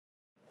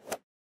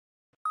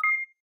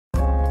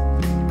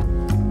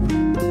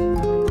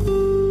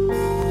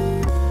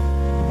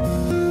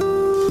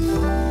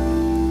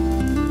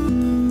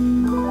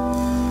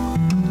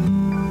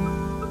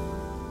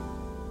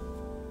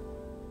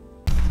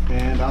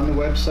on the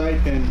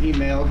website and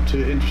emailed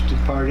to interested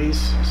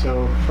parties,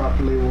 so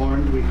properly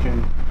warned, we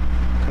can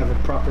have a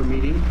proper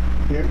meeting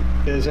here.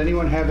 Does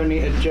anyone have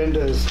any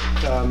agendas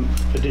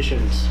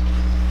additions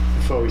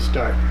before we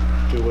start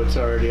to what's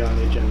already on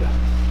the agenda?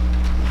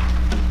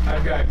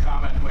 I've got a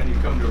comment when you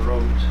come to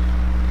roads.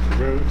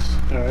 Roads,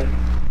 all right.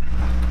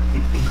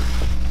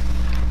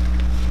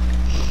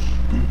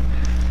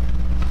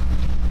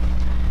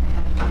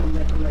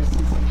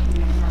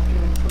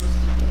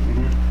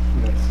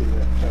 Let's see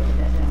that.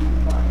 That down on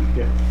the bottom.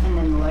 Yeah. And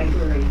then the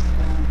library,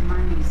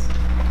 Marnie's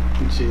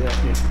You can see that,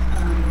 yeah.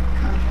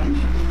 contract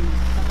should be in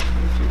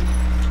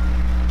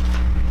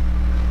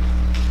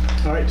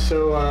this. All right,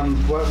 so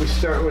why don't we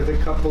start with a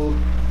couple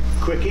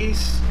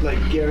quickies, like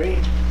Gary.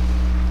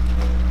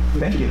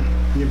 Thank you.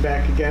 You're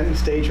back again.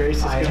 Stage race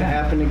is going to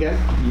happen again.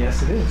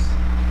 Yes, it is.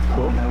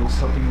 Cool. And I was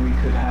hoping we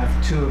could have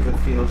two of the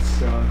fields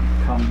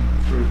come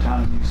through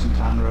town and use some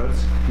town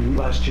roads.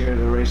 Last year,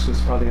 the race was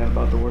probably on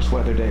about the worst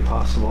weather day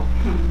possible.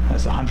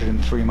 That's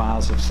 103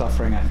 miles of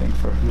suffering, I think,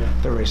 for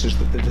the racers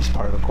that did this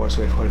part of the course.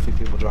 We had quite a few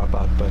people drop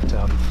out. But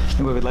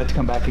and we would like to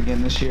come back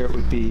again this year. It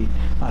would be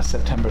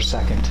September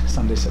 2nd,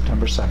 Sunday,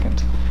 September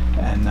 2nd.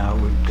 And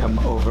we'd come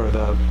over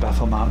the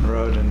Bethel Mountain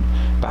Road and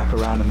back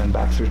around and then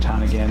back through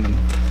town again.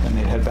 And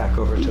they'd head back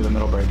over to the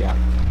Middlebury Gap.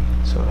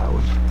 So that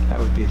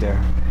would be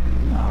their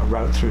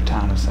route through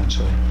town,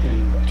 essentially.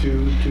 And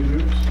two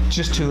groups?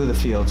 Just two of the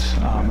fields.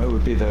 It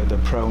would be the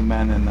pro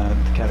men and the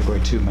category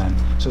 2 men.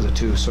 So the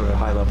two sort of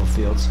high-level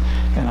fields.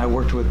 And I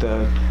worked with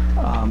the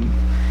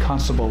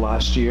constable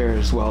last year,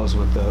 as well as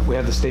with we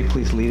have the state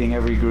police leading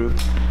every group.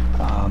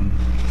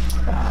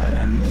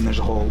 And there's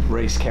a whole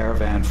race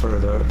caravan for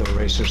the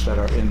racers that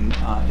are in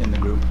the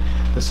group.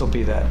 This will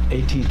be the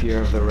 18th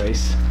year of the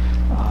race.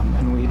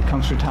 And we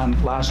come through town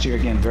last year,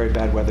 again, very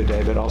bad weather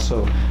day, but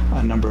also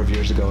a number of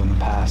years ago in the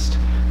past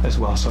as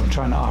well. So I'm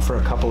trying to offer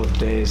a couple of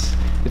days.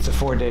 It's a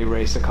 4-day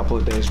race, a couple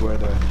of days where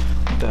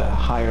the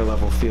higher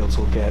level fields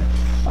will get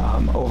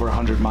over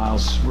 100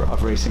 miles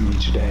of racing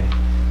each day.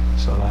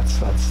 So that's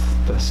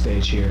the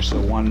stage here. So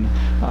one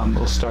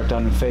will start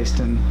down in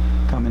Fayston,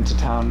 come into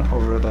town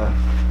over the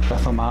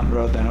Bethel Mountain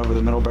Road, then over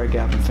the Middlebury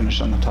Gap, and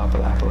finish on the top of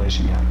the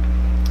Appalachian Gap.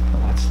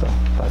 So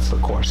that's the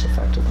course,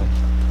 effectively.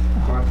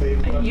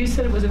 You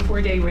said it was a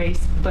 4-day race,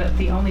 but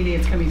the only day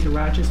it's coming through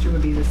Rochester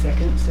would be the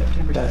 2nd,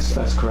 September 2nd.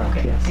 That's correct,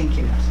 okay, yes. Thank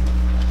you. Yes.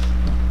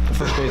 The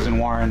first day is in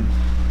Warren.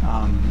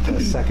 The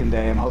second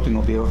day, I'm hoping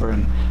we'll be over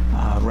in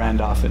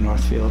Randolph in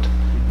Northfield.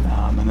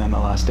 And then the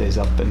last day is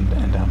up in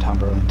downtown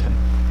Burlington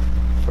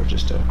for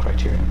just a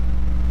criterium.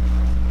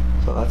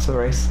 So that's the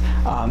race.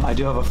 I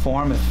do have a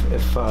form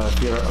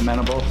if you're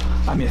amenable.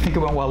 I mean, I think it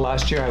went well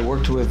last year. I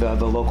worked with the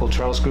local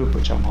trails group,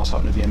 which I'm also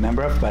happen to be a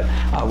member of, but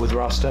with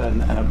Rochester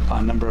and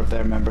a number of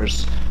their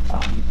members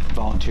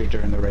volunteered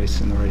during the race,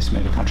 and the race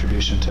made a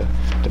contribution to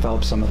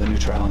develop some of the new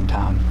trail in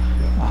town.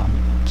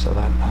 So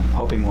that I'm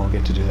hoping we'll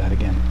get to do that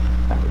again.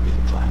 That would be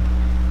the plan.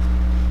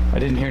 I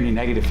didn't hear any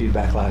negative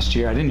feedback last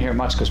year. I didn't hear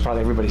much because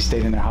probably everybody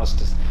stayed in their house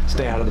to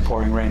stay out of the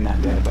pouring rain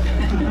that day. But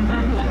yeah.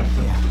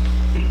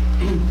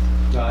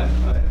 No, I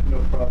have no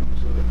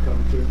problems with it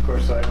coming through. Of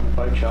course, I own a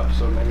bike shop,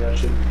 so maybe I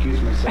should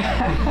recuse myself.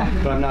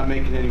 But I'm not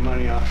making any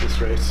money off this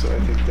race, so I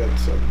think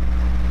that's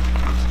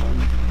fun.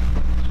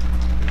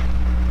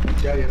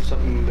 Yeah, you have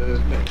something that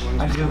you want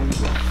to I do.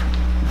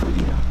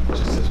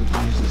 Just as we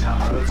can use the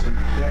town roads. And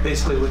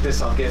basically with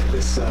this, I'll get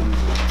this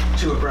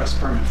 2 abreast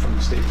permit from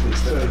the state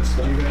police. So, do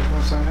you guys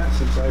want to sign that?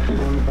 Since I do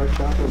own the bike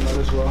shop, we might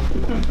as well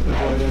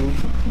avoid any,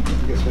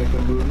 I guess, make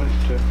a movement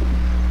to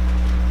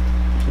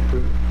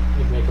approve.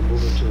 You make a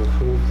movement to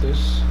approve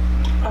this.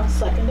 I'll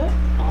second it.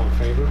 All in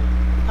favor?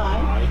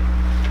 Aye.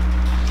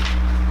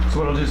 So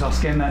what I'll do is I'll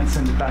scan that and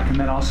send it back, and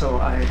then also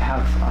I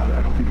have,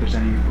 I don't think there's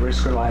any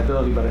risk or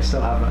liability, but I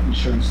still have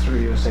insurance through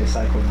USA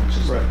Cycling, which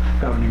is the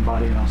governing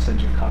body, and I'll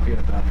send you a copy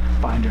of the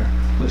binder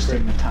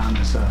listing the town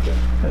as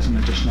an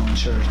additional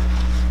insured.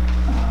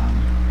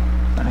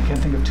 And I can't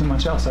think of too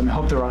much else. I mean, I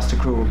hope the Rochester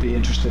crew will be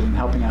interested in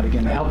helping out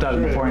again. They helped out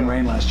in the pouring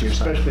rain last year.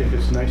 Especially if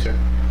it's nicer.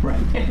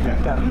 Right.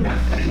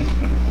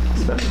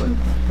 Especially.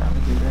 That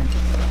would be great.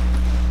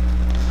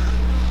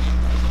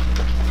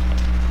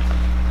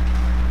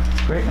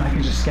 Great, and I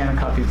can just scan a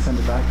copy and send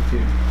it back if you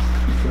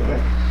feel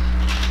like.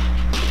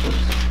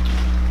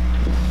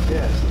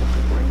 Yes.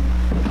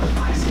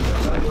 I see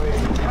that right away.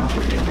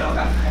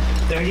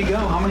 There you go.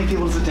 How many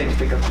people does it take to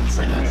pick up these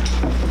things?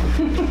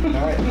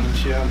 All right.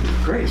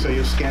 Great. So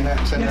you'll scan that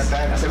and send that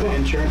back to the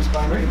insurance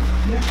binder? Great.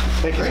 Yeah.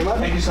 Thank you so much.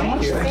 Thank you so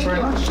much. Thanks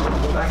very much.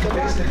 Go back to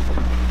Fayston.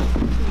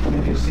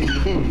 Maybe you'll see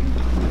me.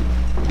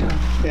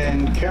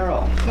 And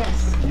Carol.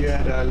 Yes. You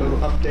had a little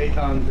update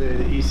on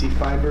the EC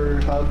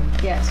Fiber Hub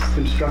Yes.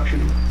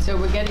 construction. So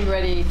we're getting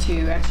ready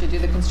to actually do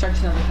the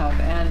construction of the hub,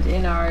 and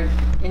in our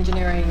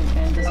engineering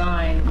and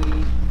design,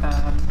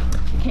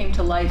 it came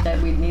to light that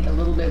we'd need a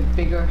little bit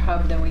bigger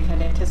hub than we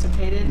had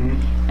anticipated,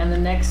 and the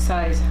next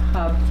size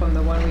hub from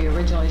the one we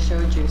originally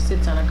showed you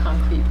sits on a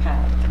concrete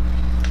pad.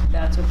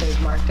 That's what they've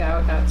marked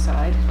out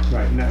outside,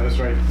 Right, and that was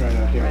right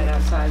out here. right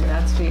outside. And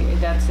that's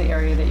the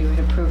area that you had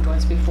approved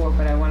once before,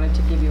 but I wanted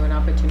to give you an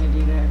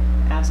opportunity to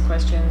ask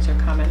questions or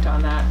comment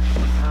on that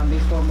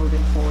before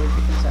moving forward,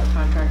 because our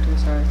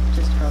contractors are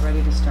just about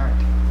ready to start.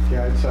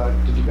 Yeah, I saw,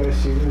 did you guys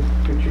see the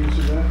pictures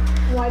of that?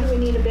 Why do we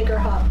need a bigger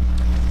hub?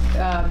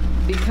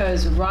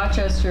 Because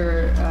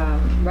Rochester,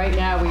 right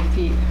now we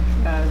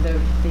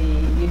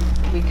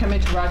come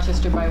into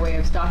Rochester by way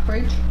of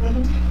Stockbridge,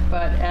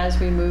 but as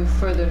we move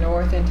further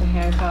north into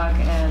Hancock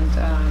and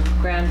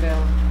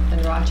Granville,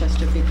 then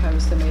Rochester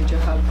becomes the major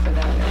hub for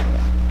that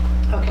area.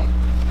 Okay.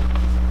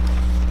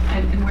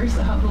 And where's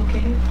the hub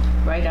located?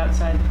 Right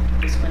outside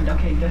this window.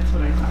 Okay, that's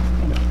what I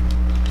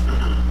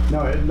thought.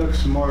 No, it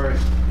looks more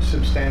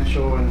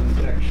substantial and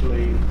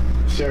actually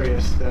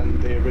serious than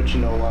the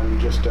original one,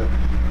 just a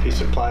piece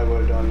of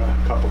plywood on a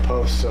couple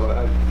posts. So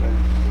I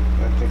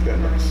think that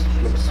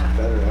looks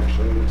better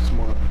actually. It's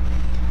more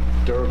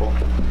durable.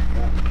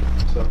 Yeah.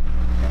 So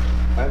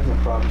I have no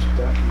problems with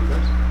that. You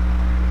guys?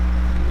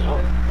 No.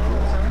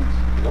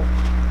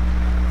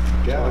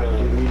 Yeah. Do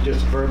you need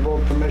just verbal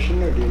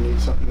permission, or do you need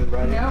something in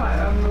writing?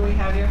 No, we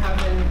have your hub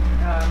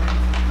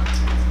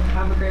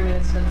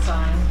agreement has been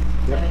signed,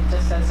 Yep. and it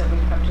just says that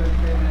we've come to an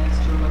agreement as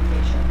to a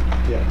location.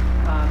 Yeah.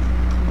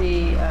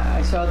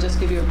 So I'll just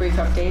give you a brief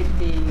update.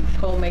 The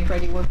pole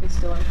make-ready work is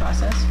still in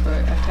process for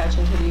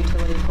attaching to the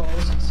utility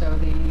poles. So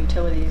the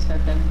utilities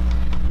have been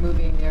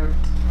moving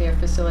their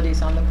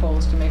facilities on the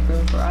poles to make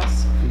room for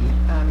us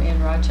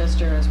in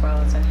Rochester, as well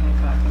as in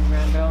Hancock and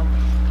Granville.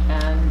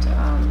 And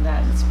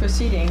that's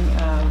proceeding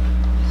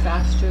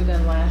faster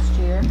than last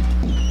year.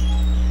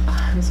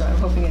 So I'm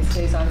hoping it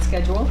stays on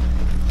schedule.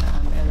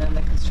 And then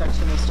the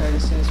construction will start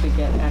as soon as we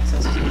get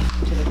access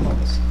to the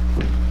poles.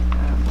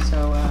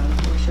 So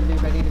we should be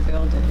ready to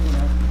build it,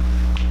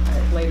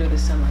 later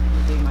this summer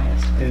would be my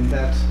estimate. And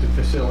that's to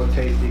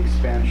facilitate the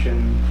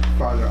expansion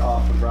farther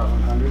off of Route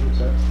 100, is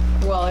that?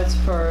 Well,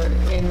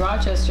 in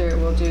Rochester, it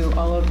will do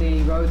all of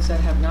the roads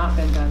that have not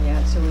been done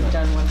yet. So we've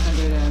done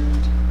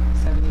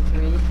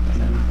 173, is that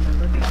the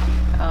number?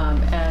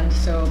 And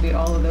so it'll be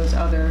all of those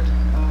other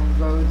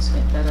roads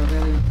that are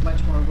really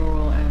much more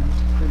rural and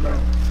remote.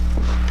 I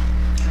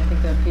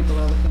think that people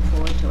are looking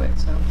forward to it,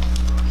 so.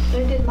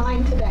 They did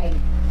mine today.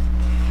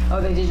 Oh,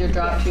 they did your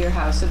drop to your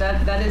house. So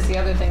that is the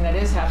other thing that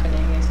is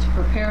happening, is to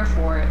prepare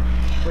for it.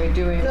 We're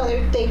doing. No,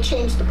 they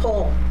changed the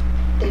pole.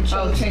 They changed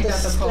out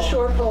the pole. the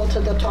short pole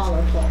to the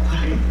taller pole.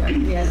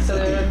 Yeah, so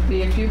there will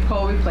be a few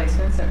pole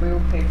replacements that we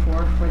will pay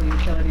for the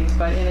utilities.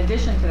 But in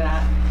addition to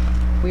that,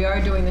 we are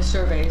doing the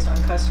surveys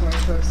on customers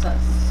who have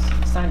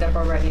signed up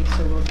already.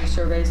 So we'll do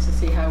surveys to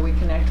see how we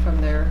connect from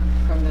the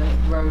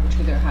road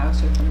to their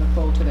house, or from the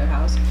pole to their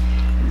house.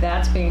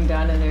 That's being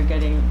done, and they're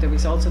getting the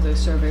results of those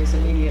surveys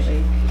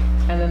immediately.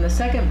 And then the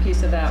second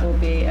piece of that will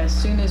be, as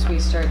soon as we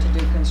start to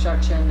do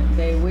construction,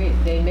 they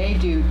may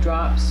do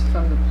drops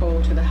from the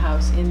pole to the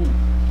house in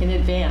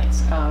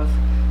advance of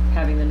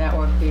having the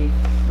network be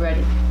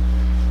ready.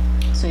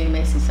 So you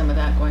may see some of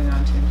that going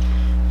on too.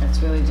 That's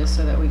really just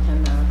so that we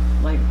can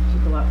light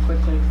people up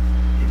quickly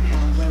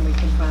when we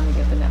can finally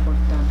get the network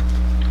done.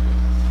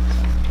 So,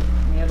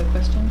 any other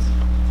questions?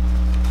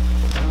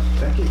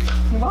 Thank you.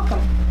 You're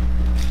welcome.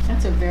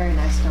 That's a very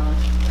nice dog.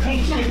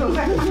 Thank you.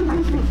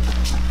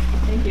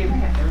 Thank you. I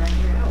have to write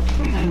it out.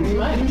 Very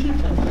much.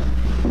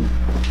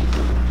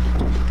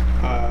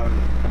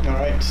 All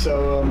right,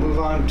 so we'll move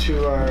on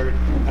to our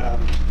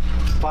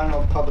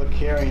final public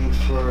hearing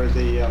for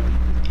the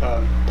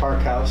Park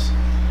House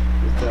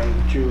with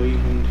Julie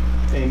and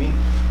Amy.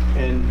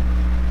 And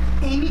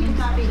Amy could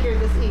not be here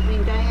this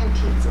evening. Diane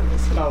Tietzel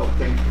is here. oh,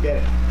 then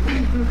forget it.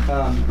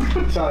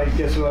 So I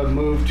guess we'll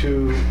move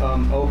to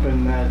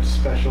open that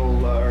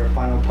special or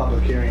final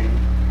public hearing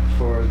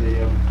for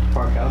the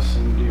Park House.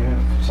 And do you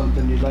have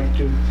something you'd like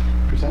to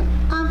present?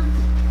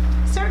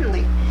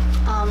 Certainly.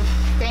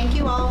 Thank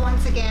you all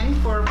once again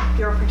for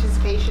your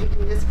participation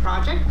in this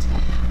project.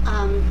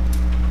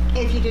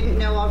 If you didn't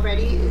know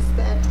already, is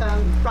that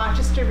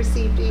Rochester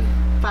received a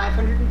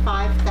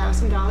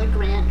 $505,000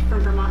 grant from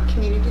Vermont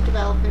Community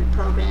Development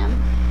Program.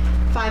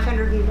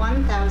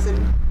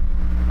 $501,000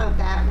 of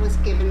that was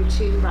given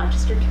to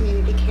Rochester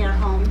Community Care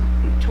Home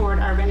toward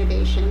our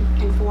renovation,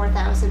 and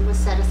 $4,000 was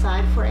set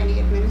aside for any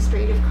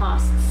administrative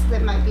costs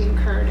that might be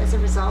incurred as a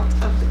result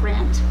of the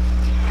grant.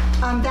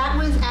 That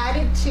was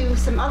added to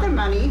some other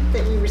money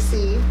that we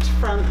received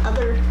from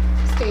other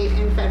state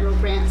and federal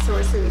grant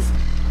sources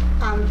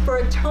for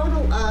a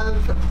total of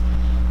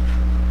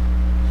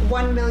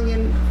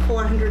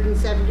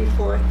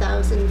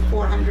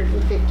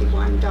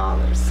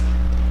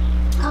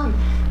 $1,474,451.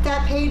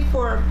 That paid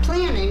for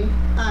planning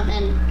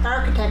and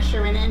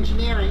architecture and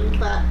engineering,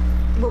 but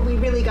what we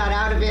really got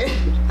out of it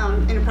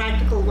in a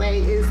practical way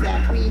is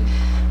that we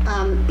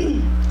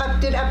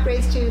did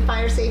upgrades to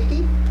fire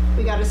safety.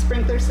 We got a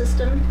sprinkler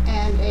system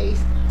and a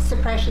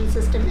suppression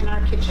system in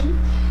our kitchen.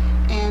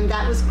 And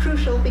that was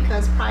crucial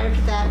because prior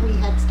to that, we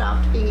had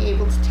stopped being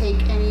able to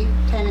take any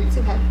tenants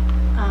who had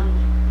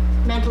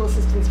mental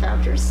assistance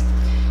vouchers.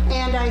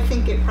 And I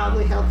think it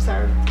probably helps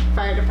our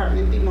fire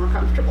department be more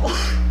comfortable.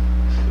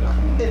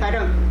 If I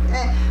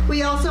don't,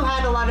 we also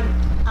had a lot of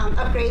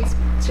upgrades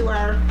to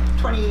our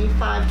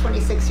 25,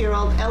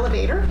 26-year-old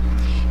elevator.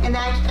 And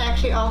that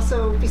actually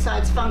also,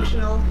 besides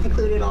functional,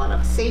 included a lot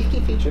of safety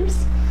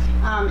features,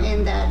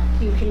 in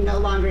that you can no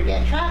longer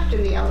get trapped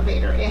in the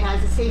elevator. It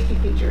has a safety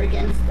feature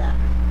against that.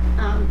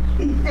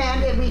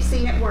 And we've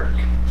seen it work.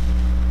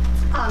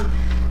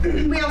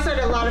 We also had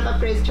a lot of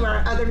upgrades to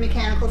our other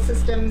mechanical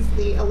systems.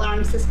 The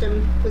alarm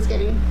system was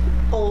getting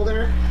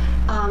older.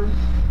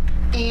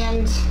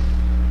 And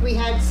we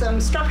had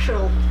some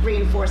structural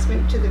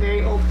reinforcement to the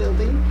very old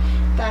building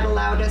that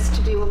allowed us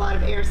to do a lot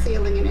of air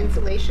sealing and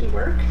insulation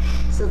work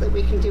so that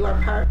we can do our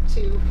part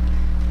to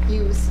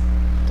use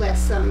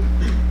less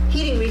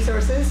heating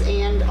resources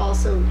and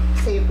also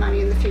save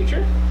money in the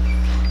future.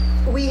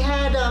 We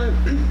had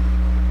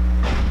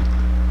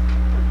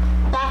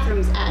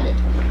bathrooms added.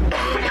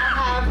 We now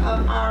have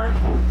of our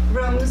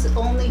rooms,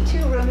 only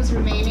 2 rooms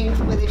remaining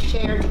with a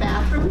shared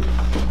bathroom.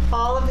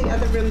 All of the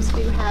other rooms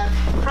do have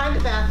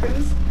private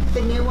bathrooms.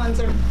 The new ones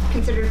are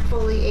considered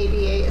fully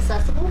ADA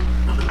accessible.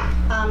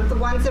 The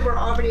ones that were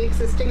already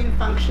existing and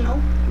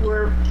functional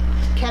were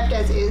kept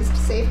as is to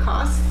save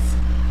costs.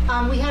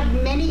 We had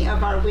many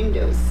of our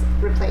windows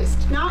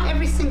replaced. Not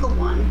every single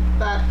one,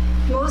 but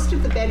most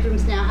of the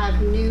bedrooms now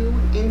have new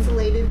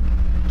insulated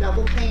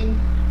double pane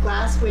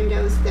glass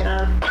windows that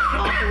are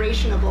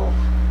operationable,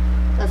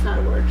 that's not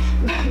a word,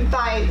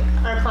 by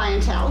our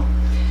clientele.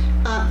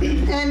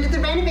 And the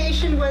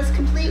renovation was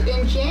complete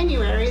in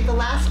January, the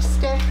last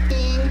step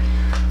being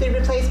the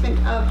replacement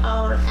of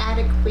our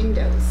attic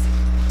windows.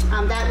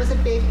 That was a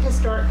big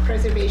historic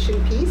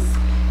preservation piece,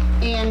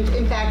 and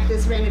in fact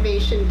this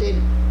renovation did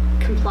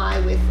comply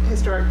with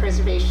historic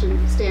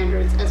preservation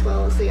standards as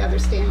well as the other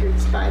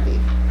standards by the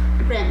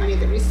grant money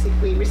that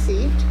we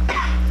received.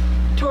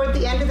 Toward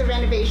the end of the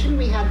renovation,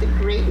 we had the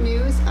great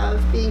news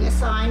of being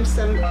assigned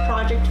some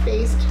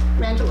project-based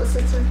rental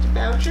assistance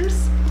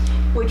vouchers,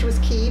 which was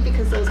key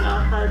because those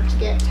are hard to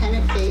get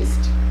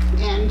tenant-based,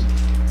 and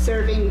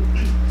serving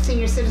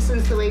senior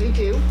citizens the way we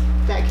do,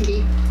 that can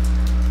be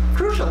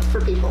crucial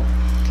for people.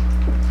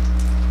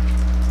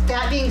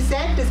 That being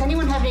said, does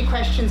anyone have any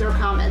questions or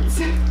comments?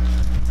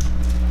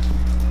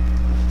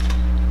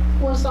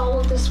 Was all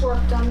of this work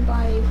done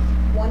by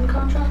one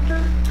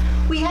contractor?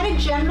 We had a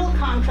general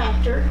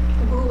contractor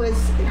who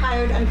was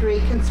hired under a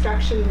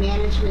construction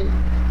management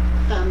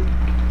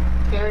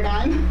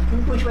paradigm,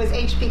 which was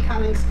H.P.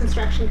 Cummings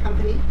Construction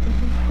Company.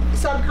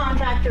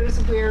 Subcontractors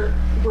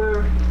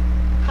were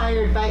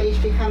hired by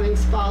H.P.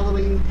 Cummings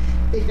following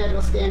the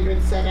federal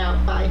standards set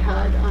out by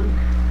HUD on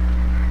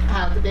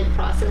how the bid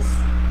process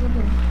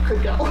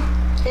could go.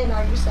 And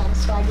are you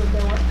satisfied with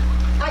their work?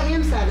 I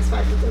am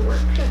satisfied with their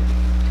work.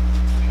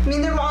 I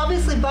mean, there were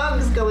obviously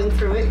bugs going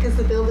through it because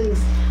the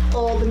building's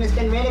old and has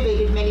been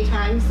renovated many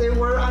times. There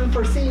were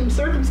unforeseen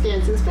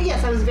circumstances, but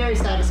yes, I was very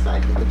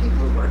satisfied with the people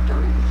who worked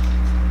on it.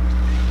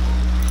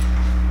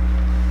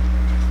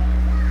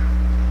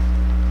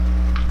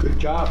 Good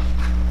job.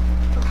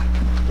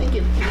 Thank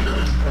you.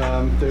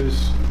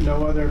 There's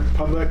no other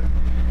public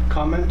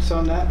comments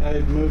on that.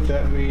 I'd move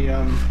that we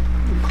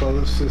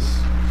close this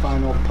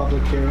final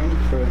public hearing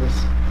for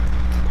this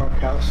Park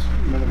House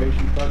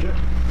renovation project.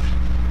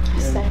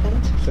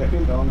 Second.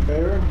 Second, all in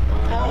favor?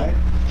 Aye.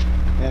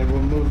 And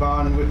we'll move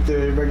on with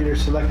the regular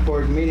select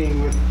board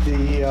meeting with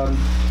the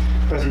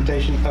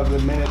presentation of the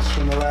minutes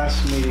from the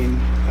last meeting,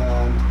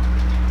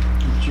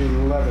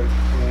 June 11th.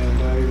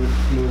 And I would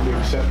move to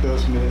accept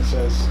those minutes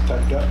as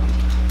typed up.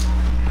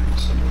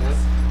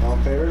 All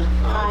in favor?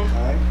 Aye.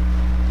 Aye.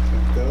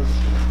 Accept those.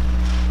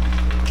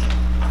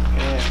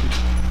 And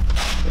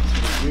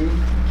that's you.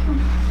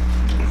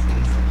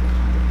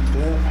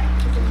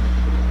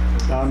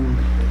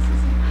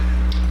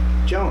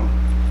 Joan,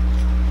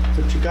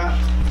 what you got?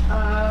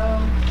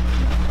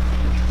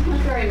 Not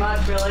very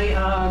much, really.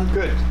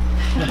 Good.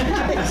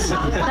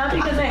 Not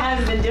because I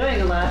haven't been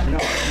doing a lot. No,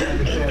 I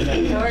understand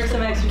that. I worked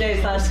some extra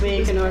days last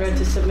week in order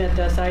to submit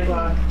the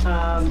sidewalk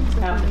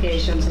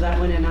application, so that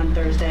went in on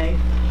Thursday.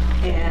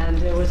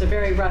 And it was a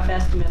very rough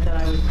estimate that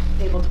I was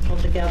able to pull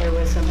together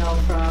with some help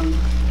from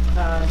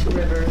Two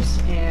Rivers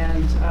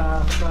and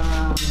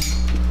from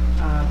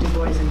Du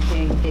Bois and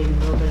King gave me a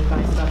little bit of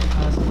advice about the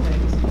cost of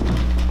things.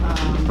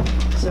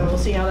 So we'll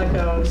see how that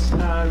goes.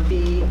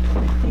 Be, I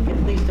think,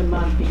 at least a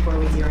month before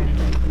we hear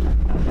anything from them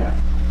about that.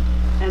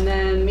 And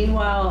then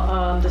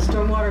meanwhile, the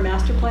stormwater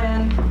master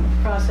plan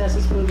process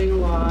is moving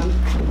along.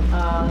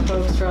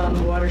 Folks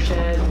from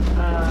Watershed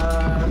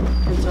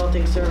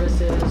Consulting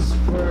Services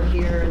were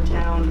here in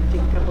town, I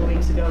think a couple of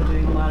weeks ago,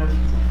 doing a lot of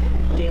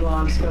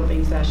day-long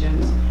scoping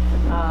sessions.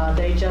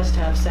 They just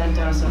have sent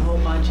us a whole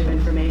bunch of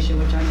information,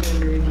 which I'm going to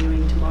be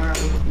reviewing tomorrow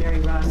with Mary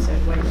Russ at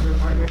White River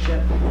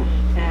Partnership.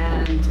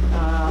 And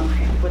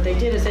what they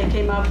did is they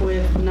came up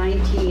with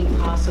 19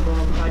 possible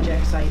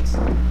project sites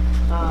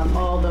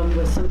all of them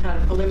with some kind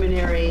of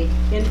preliminary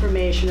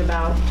information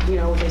about, they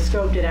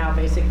scoped it out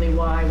basically.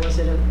 Why was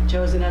it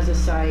chosen as a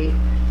site?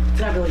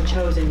 It's not really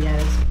chosen yet.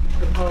 It's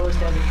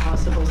proposed as a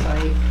possible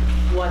site.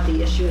 What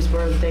the issues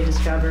were that they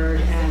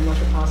discovered and what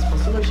the possible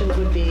solutions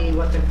would be,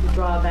 what the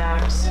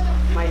drawbacks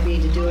might be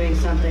to doing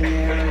something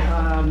there,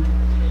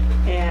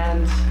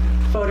 and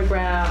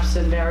photographs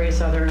and various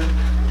other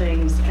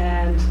things.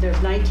 And there's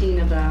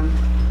 19 of them,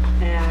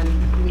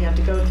 and we have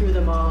to go through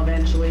them all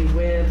eventually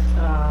with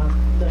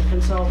the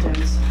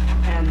consultants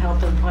and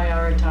help them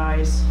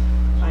prioritize.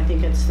 I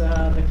think it's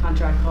the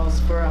contract calls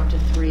for up to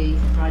 3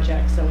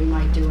 projects that we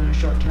might do on a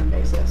short-term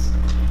basis.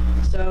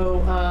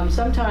 So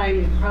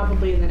sometime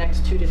probably in the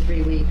next 2 to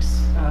 3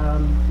 weeks,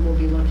 we'll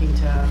be looking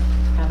to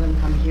have them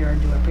come here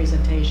and do a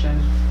presentation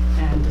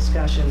and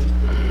discussion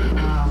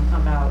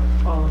about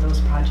all of those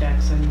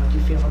projects and what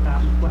you feel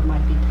about what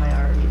might be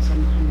priorities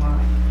and why.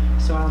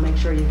 So I'll make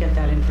sure you get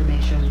that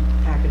information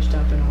packaged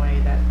up in a way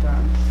that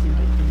you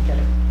can get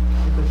a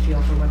good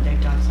feel for what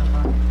they've done so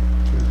far.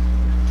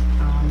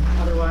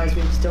 Otherwise,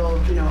 we're still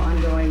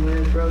ongoing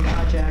with road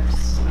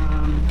projects.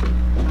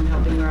 I'm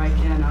helping where I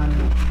can on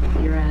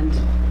year-end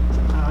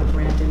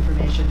grant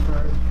information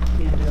for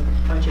the end of the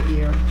budget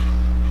year.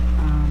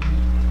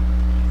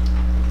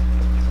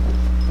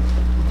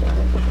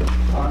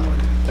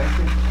 Thank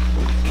you.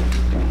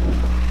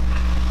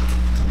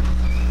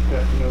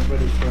 Got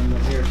nobody from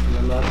here from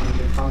the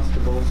Lebanon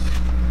Constables.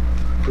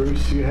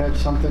 Bruce, you had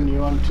something you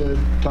wanted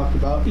to talk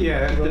about?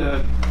 Yeah,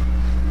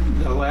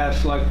 the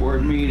last select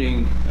board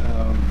meeting,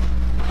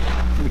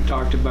 we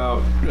talked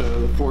about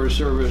the Forest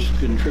Service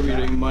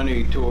contributing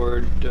money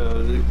toward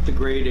the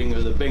grading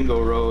of the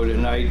Bingo Road,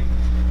 and I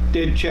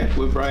did check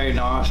with Brian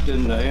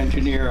Austin, the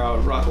engineer out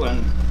of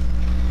Rutland.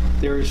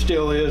 There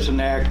still is an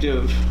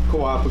active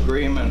co-op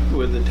agreement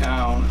with the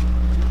town.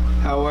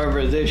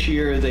 However, this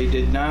year they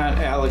did not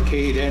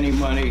allocate any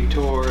money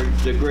toward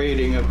the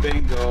grading of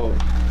Bingo.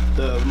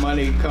 The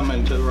money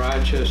coming to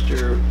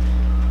Rochester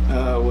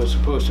was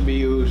supposed to be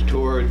used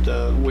toward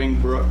the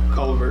Wingbrook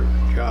culvert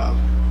job.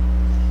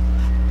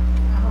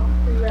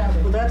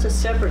 Well, that's a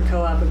separate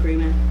co-op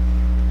agreement.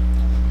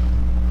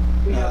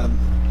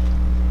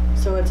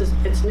 So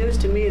it's news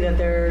to me that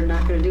they're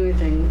not going to do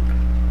anything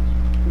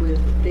with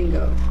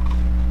Bingo.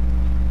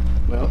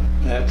 Well,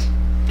 that's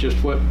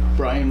just what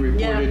Brian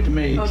reported to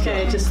me.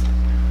 Okay, so.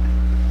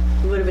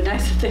 it would have been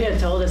nice if they had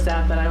told us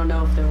that, but I don't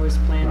know if there was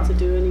plans to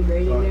do any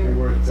grading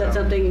there. Is that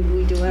something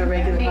we do on a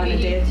regular, on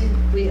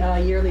a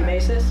yearly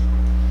basis?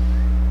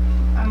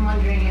 I'm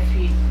wondering if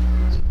he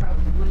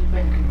would have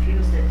been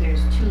confused that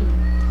there's 2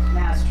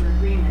 master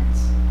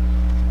agreements.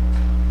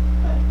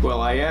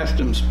 Well, I asked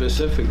him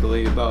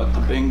specifically about the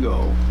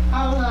Bingo.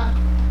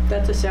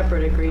 That's a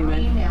separate I'll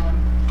agreement. email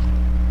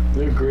him.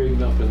 They're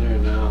grading up in there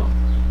now.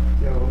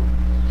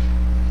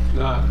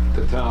 Not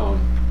the town.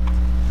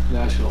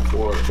 National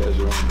Forest has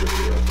their own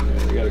grader up in there.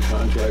 They got a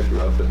contractor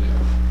up in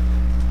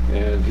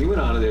there. And he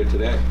went out of there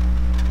today.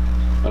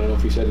 I don't know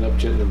if he's heading up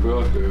Chittenden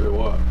Brook or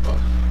what, but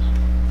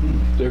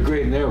they're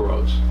grading their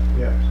roads.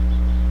 Yeah.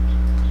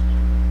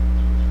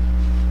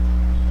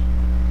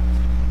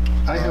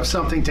 I have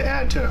something to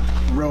add to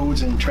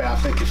roads and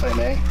traffic, if I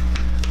may.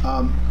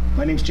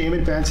 My name's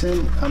Jamin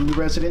Benson. I'm the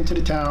resident of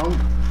the town.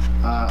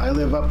 I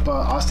live up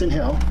Austin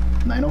Hill,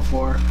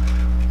 904.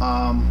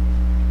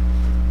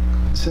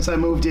 Since I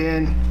moved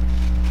in,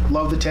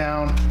 love the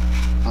town.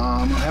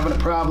 I'm having a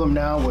problem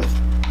now with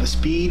the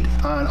speed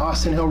on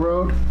Austin Hill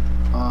Road.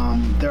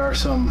 There are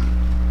some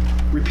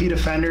repeat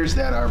offenders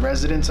that are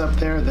residents up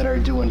there that are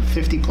doing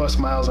 50 plus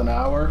miles an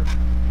hour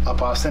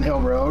up Austin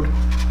Hill Road.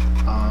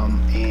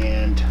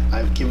 And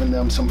I've given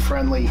them some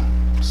friendly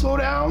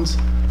slowdowns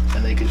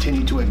and they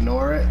continue to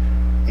ignore it.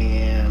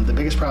 And the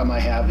biggest problem I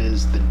have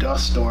is the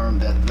dust storm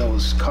that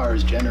those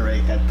cars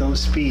generate at those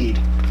speed.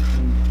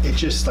 It's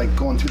just like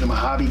going through the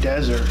Mojave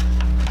Desert,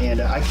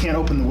 and I can't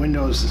open the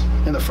windows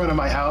in the front of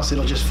my house.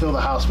 It'll just fill the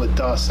house with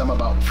dust. I'm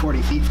about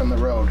 40 feet from the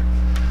road.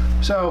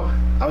 So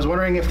I was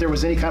wondering if there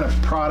was any kind of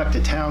product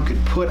the town could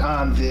put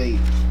on the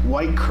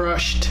white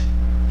crushed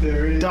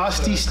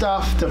dusty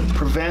stuff to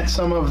prevent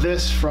some of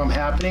this from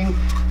happening.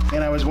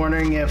 And I was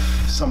wondering if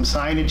some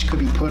signage could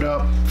be put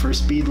up for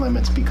speed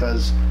limits,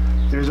 because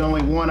there's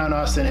only one on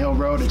Austin Hill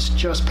Road. It's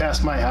just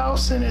past my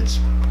house and it's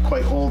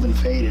quite old and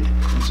faded.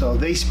 So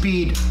they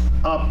speed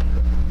up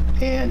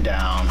and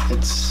down.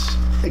 It's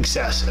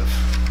excessive.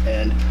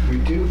 And we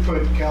do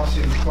put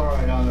calcium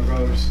chloride on the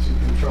roads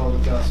to control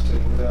the dust,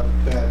 and without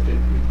that it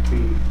would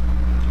be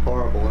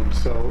horrible. And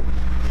so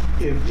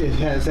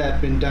has that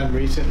been done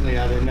recently?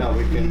 I don't know.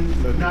 We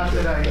can look not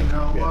into that I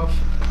know of.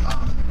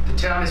 The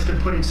town has been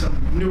putting some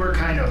newer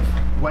kind of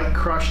white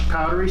crushed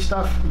powdery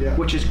stuff,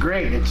 which is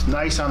great. It's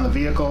nice on the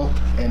vehicle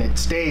and it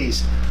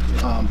stays,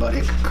 but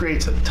it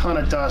creates a ton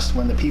of dust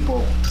when the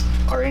people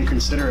are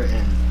inconsiderate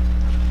and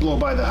blow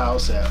by the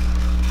house at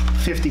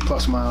 50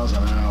 plus miles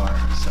an hour.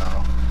 So,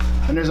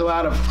 and there's a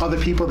lot of other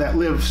people that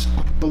live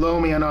below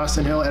me on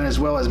Austin Hill and as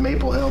well as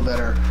Maple Hill that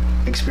are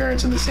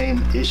experiencing the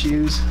same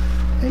issues.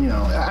 And, you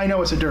know, I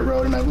know it's a dirt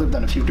road, and I've lived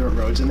on a few dirt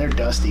roads, and they're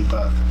dusty,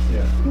 but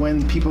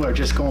when people are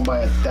just going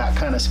by at that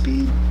kind of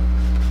speed,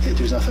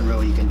 there's nothing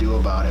really you can do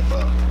about it.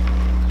 But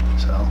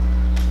so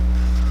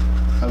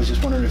I was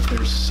just wondering if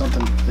there's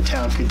something the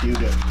town could do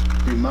to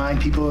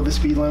remind people of the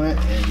speed limit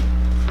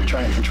and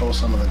try and control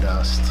some of the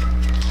dust.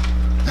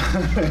 I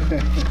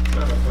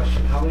have a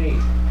question. How many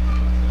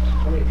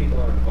people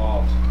are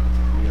involved,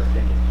 in your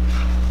opinion?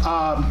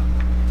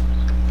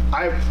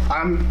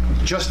 I'm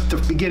just the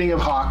beginning of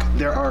Hawk.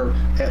 There are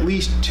at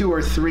least 2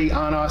 or 3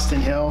 on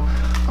Austin Hill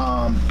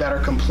that are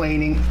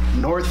complaining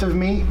north of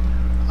me.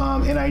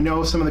 And I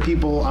know some of the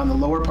people on the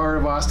lower part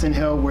of Austin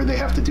Hill where they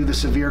have to do the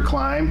severe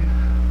climb.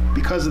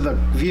 Because of the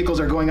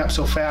vehicles are going up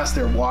so fast,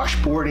 they're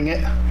washboarding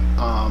it.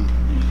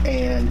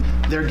 And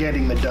they're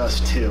getting the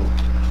dust too.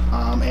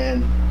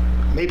 And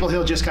Maple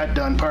Hill just got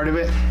done part of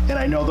it. And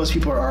I know those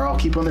people are all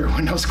keeping their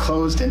windows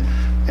closed.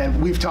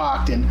 And we've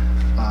talked, and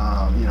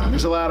you know,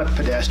 there's a lot of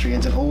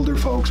pedestrians and older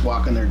folks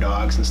walking their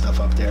dogs and stuff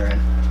up there,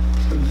 and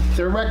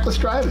they're reckless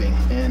driving,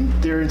 and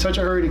they're in such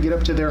a hurry to get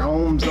up to their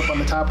homes up on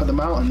the top of the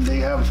mountain. They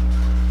have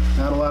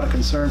not a lot of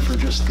concern for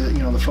just the, you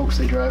know, the folks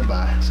they drive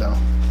by. So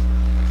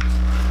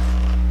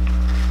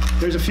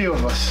there's a few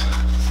of us.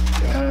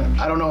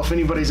 I don't know if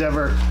anybody's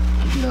ever,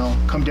 you know,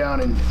 come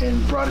down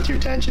and brought it to your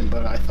attention,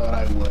 but I thought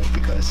I would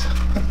because.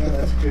 Yeah,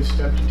 that's a good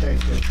step to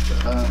take.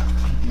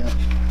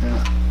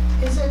 Yeah.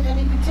 Is it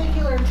any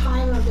particular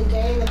time of the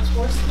day that's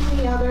worse than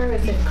the other?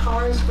 Is it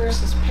cars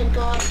versus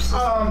pickups?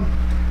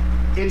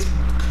 It's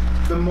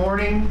the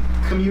morning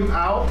commute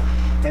out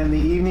and the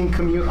evening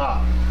commute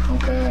up.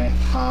 Okay.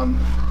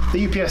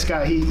 The UPS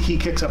guy, he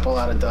kicks up a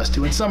lot of dust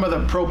too, and some of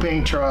the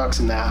propane trucks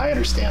and that. I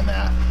understand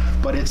that,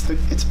 but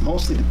it's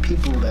mostly the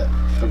people the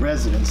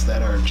residents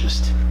that are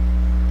just.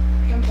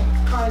 Okay.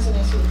 Cars and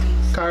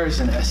SUVs. Cars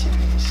and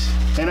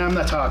SUVs, and I'm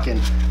not talking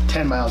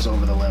 10 miles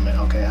over the limit.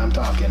 Okay, I'm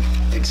talking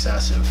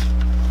excessive.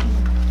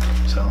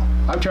 So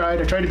I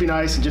tried to be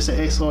nice and just say,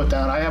 hey, slow it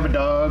down. I have a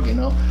dog, you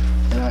know,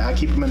 and I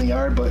keep him in the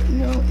yard, but you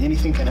know,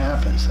 anything can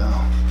happen. So.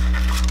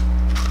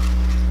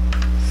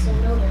 So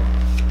noted.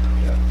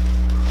 Yeah.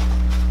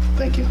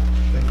 Thank you.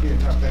 Thank you.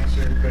 No, thanks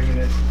for bringing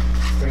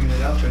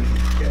it up and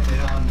getting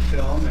it on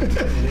film and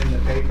getting it in the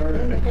paper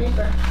and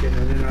getting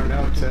it in our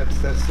notes.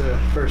 That's the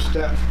first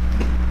step.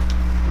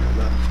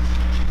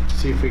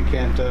 See if we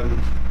can't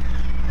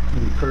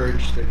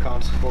encourage the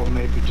constable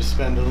maybe to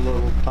spend a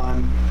little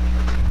time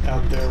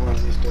out there one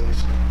of these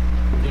days.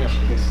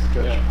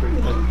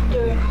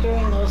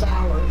 During those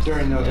hours.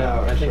 During those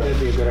hours. I think that'd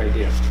be a good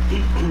idea.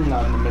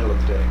 Not in the middle of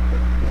the day. But,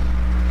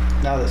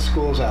 yeah. Now that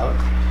school's out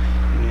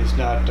and he's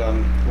not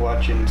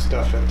watching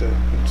stuff at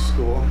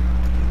school.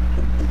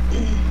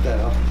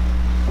 That'll.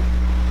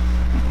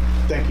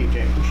 Thank you,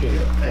 James. Appreciate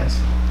it. Thanks.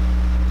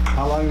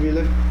 How long have you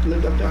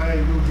lived up there?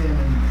 I moved in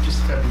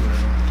just February.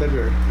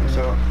 February.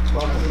 So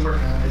welcome.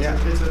 Yeah.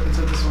 It's a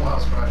this whole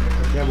house project.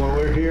 Yeah. Well,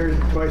 we're here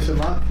twice a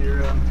month.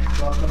 You're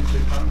welcome to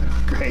come.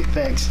 Great.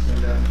 Thanks. And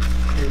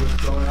hear what's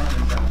going on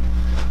in town.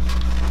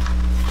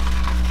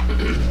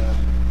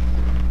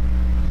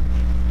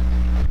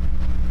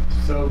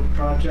 So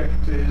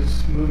project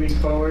is moving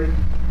forward.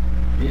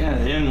 Yeah,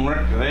 it didn't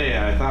work today.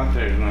 I thought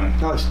they were going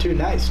to. Oh, it's too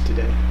nice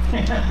today.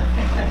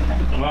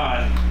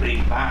 Well,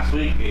 last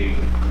week they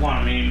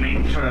wanted me to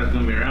make sure I was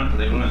going to be around because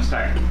they were going to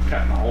start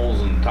cutting the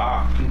holes in the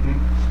top.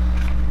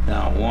 Mm-hmm.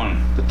 Now,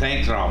 the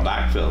tanks are all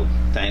backfilled.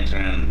 Tanks are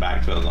in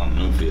backfilled on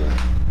the new field.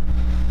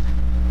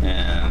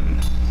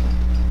 And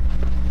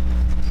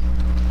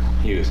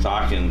he was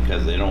talking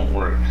because they don't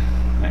work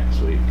next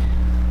week.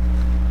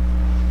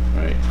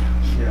 Right?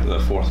 Yeah. The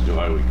 4th of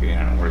July week they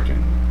aren't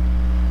working.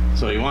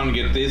 So you want to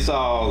get the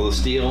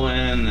steel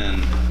in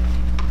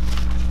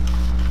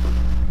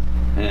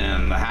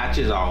and the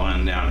hatches all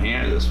in down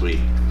here this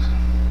week.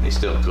 They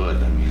still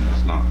could. I mean,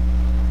 it's not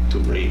too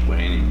late by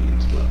any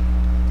means, but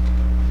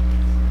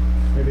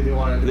maybe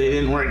they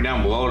didn't work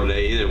down below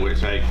today either,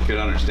 which I could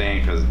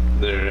understand because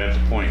they're at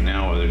the point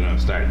now where they're going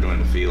to start doing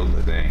the field,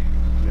 I think.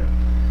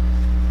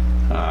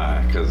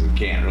 Yeah. Because they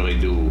can't really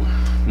do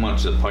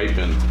much of the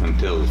piping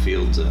until the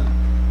field's in.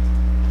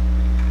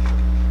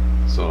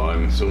 So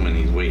I'm assuming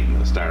he's waiting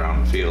to start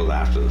on the field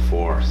after the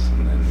 4th,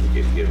 and then we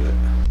could give it.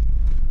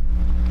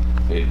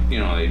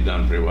 They've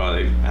done pretty well.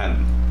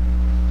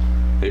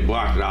 They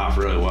blocked it off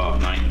really well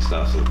at night and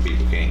stuff, so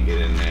people can't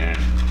get in there.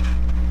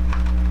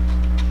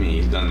 I mean,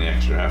 he's done the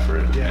extra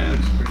effort. Yeah, and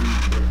it's pretty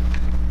good.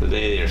 the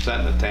day they were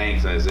setting the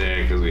tanks, I was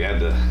there because we had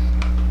to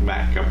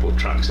back a couple of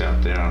trucks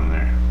out there on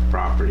their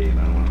property, and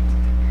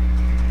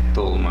I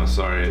told them I was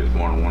sorry it was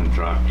more than one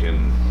truck,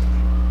 and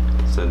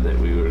said that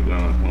we were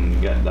gonna, when we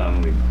got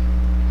done, we'd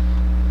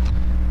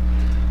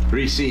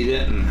reseed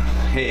it and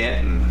hay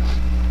it and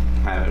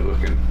have it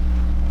looking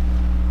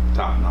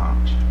top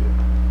notch.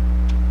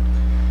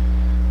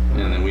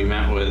 And then we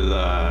met with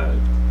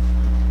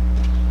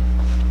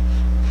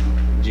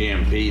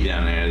GMP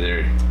down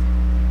there.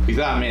 We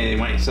thought maybe they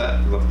might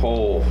set the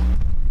pole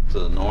to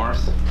the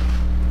north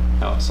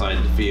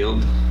outside the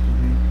field,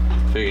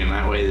 figuring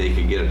that way they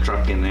could get a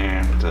truck in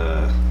there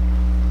to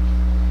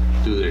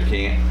do their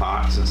can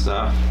pots and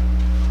stuff.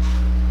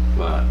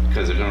 But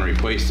because they're gonna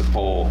replace the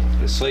pole,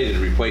 it's slated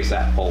to replace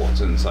that pole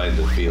that's inside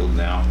the field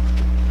now.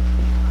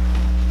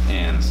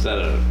 And instead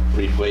of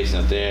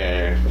replacing it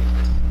there,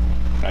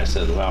 I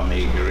said, well,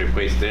 maybe you could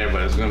replace it there,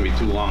 but it's gonna be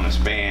too long a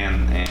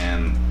span,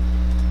 and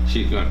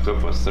she's gonna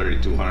clip us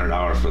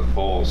 $3,200 for the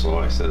pole. So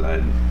I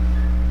said,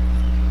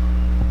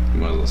 you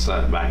might as well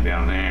set it back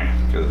down there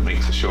because it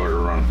makes a shorter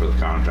run for the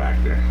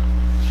contractor.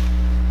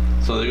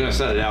 So they're gonna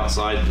set it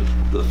outside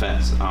the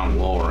fence on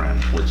the lower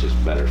end, which is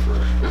better for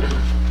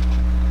her.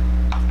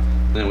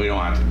 Then we don't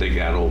have to dig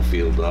that old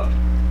field up.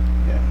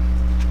 Yeah.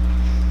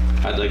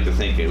 I'd like to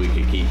think that we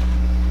could keep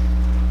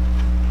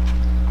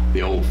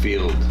the old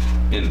field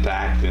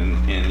intact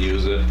and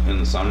use it in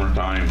the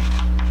summertime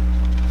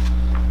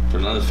for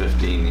another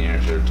 15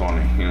 years or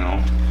 20, you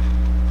know?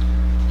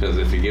 Because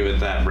if you give it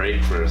that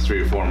break for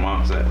 3 or 4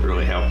 months, that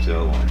really helps the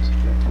other ones.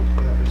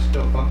 Yeah, it's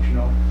still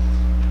functional.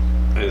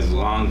 As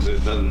long as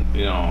it doesn't,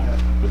 you know,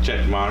 we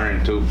check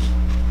monitoring tubes,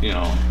 you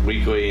know,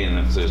 weekly, and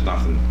if there's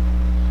nothing,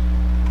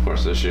 of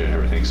course this year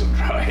everything's so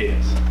dry.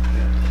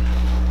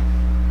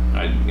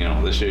 You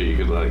know, this year you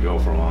could let it go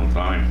for a long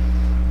time.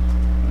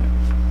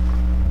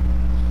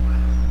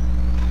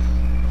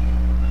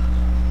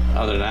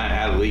 Other than that, I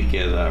had a leak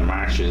at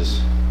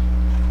Marsh's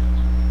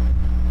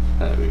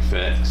that we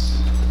fixed,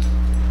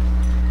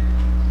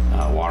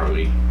 water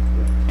leak,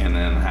 and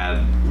then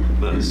had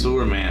the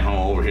sewer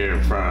manhole over here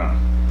in front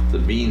of the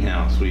bean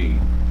house. We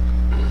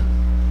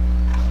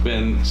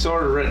been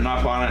sort of written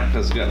up on it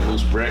because it's got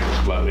loose bricks,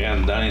 but we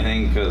haven't done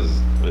anything because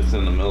it's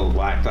in the middle of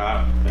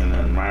blacktop. And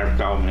then Marv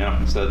called me up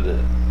and said that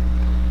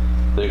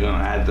they're going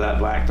to add to that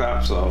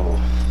blacktop, so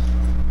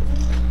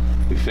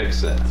we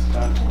fixed it. It's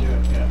time to do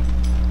it, yeah.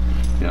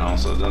 You know,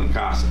 so it doesn't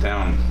cost the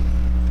town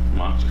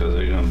much because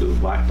they're going to do the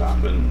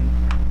blacktop, and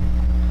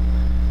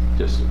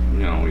just, you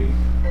know, we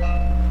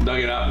dug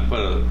it up and put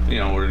a, you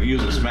know, we're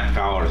using cement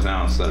collars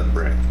now instead of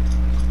brick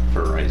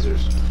for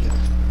risers.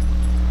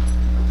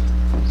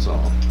 So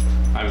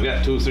I've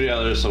got 2 or 3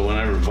 others, so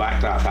whenever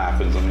blacktop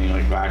happens, I mean,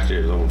 like last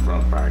year's over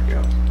front park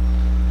out,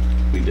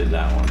 we did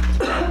that one.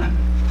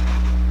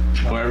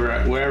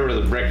 Wherever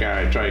the brick are,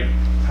 I tried.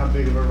 How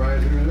big of a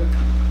riser is it?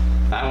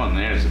 That one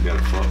there's got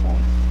a foot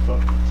one.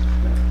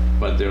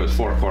 But there was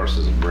 4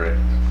 courses of brick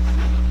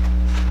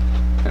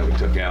that we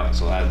took out,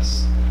 so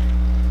that's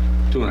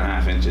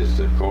 2.5 inches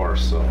to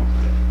course, so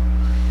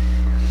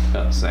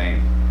about the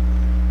same.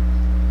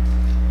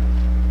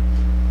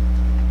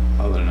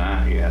 Other than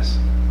that, I guess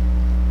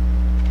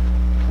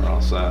we're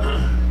all set.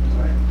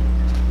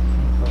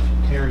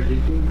 Terry,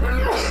 did you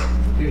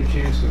get a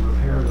chance to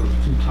repair those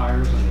 2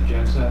 tires on the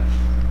gen set?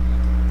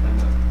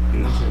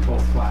 And they're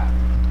both flat.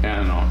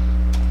 Yeah, I know.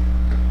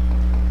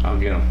 I'll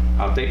get them.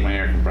 I'll take my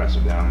air compressor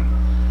down.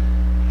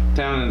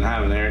 Town didn't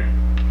have an air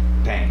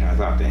tank. I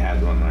thought they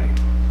had one. I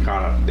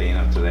caught up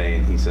Dana today,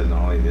 and he said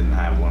no, they didn't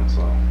have one.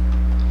 So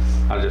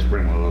I'll just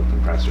bring my little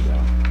compressor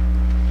down,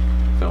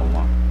 fill them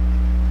up.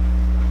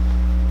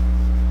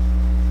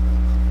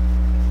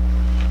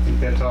 I think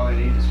that's all they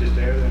need. It's just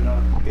air. They're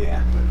not.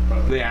 Yeah.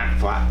 They aren't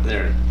flat.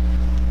 They're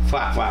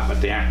flat,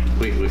 but they aren't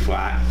completely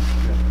flat.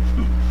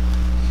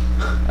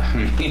 I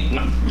mean,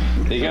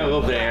 they got a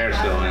little bit of air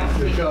still in.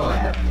 Keep going.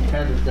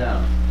 Head it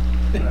down.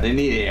 They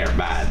need air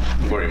bad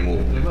before they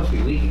move. They must be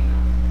leaking.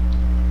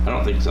 I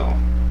don't think so.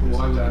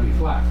 Why would they be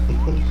flat?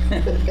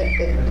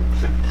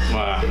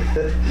 Well,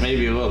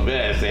 maybe a little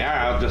bit. If they are,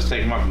 I'll just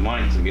take them up to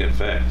Mike's and get it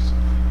fixed.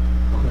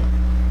 Okay.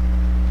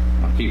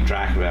 I'll keep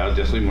track of it. I'll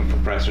just leave my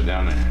compressor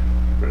down there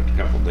for a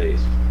couple of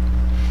days.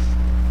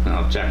 And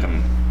I'll check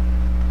them.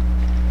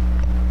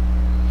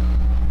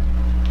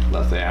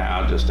 But if they are,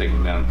 I'll just take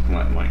them down and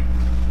let Mike.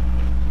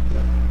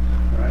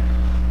 All right.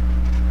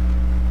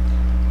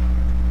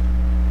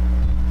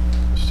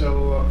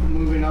 So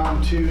moving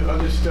on to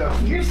other stuff.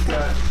 Your We've stuff.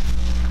 got-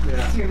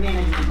 Yeah. It's your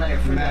management letter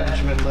for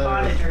Management the letter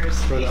auditors.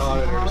 for the Jason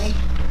auditors. Hawley.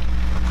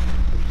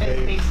 That's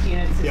Okay. basically,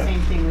 it's the Yeah.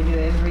 same thing we do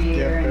every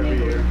year. Yep, and every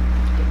they year.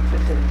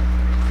 Put the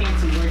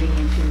fancy wording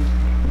into the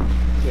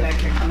Yeah. fact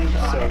they're coming to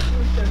So audit.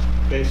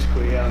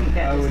 basically, I think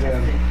that I would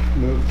discussed it.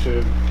 move to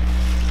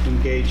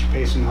engage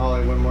Pace and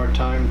Holly one more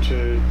time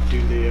to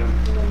do the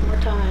One more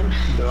time.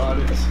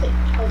 audits,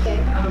 Okay,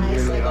 I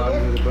yearly second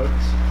audit of it. the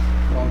books.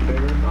 All in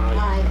favor?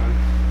 Aye.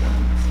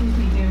 Excuse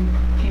me, Jim,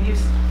 can you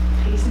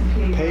Pace and P?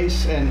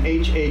 Pace and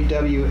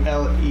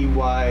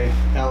HAWLEY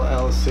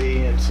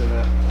LLC. It's an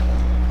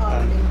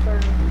Auditing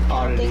firm.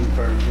 auditing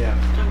firm. Yeah.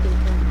 Accounting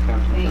firm.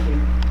 Accounting Thank firm. you.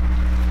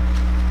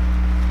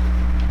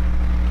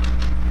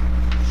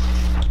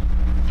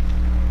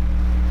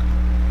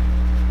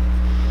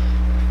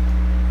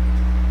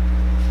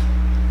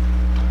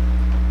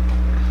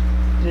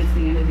 That's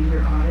the end of the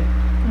year audit?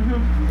 Mhm.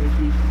 Okay,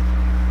 thank you.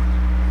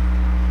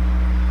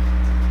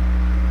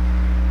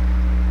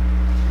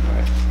 All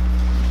right.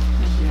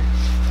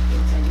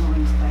 Inside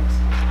mowing specs.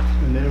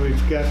 And then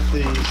we've got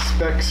the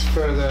specs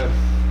for the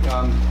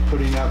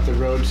putting out the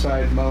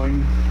roadside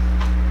mowing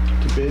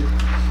to bid,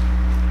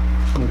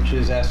 which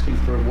is asking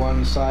for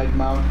 1 side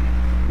mount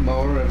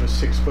mower of a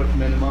 6-foot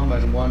minimum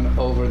and one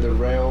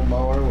over-the-rail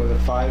mower with a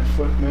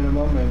 5-foot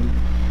minimum, and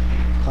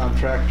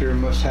contractor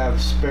must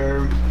have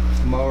spare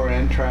mower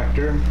and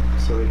tractor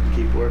so they can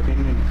keep working,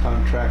 and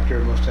contractor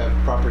must have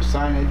proper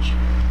signage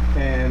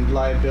and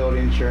liability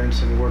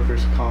insurance and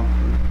workers' comp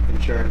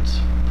insurance.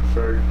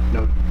 Preferred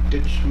no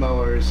ditch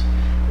mowers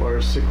or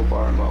sickle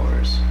bar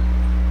mowers.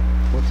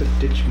 What's a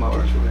ditch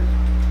mower?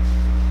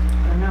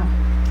 I don't know.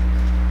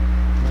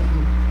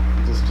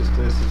 This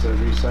is a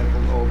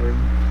recycled older.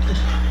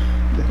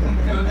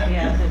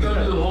 Yeah. Go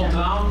to the whole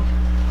town?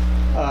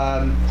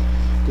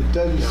 It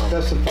doesn't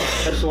specify.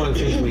 That's one of the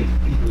things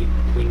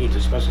we need to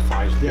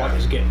specify is Yeah. what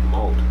is getting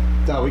mowed.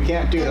 No, we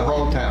can't do the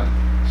whole town.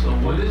 So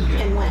what is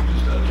it? And when?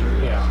 Just out of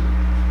curiosity.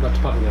 Yeah, that's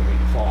probably gonna be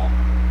the fall,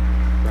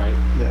 right?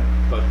 Yeah.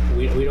 But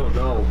we don't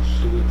know,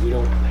 we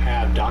don't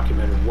have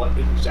documented what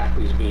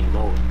exactly is being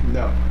mowed.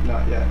 No,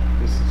 not yet.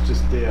 This is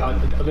just the.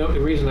 The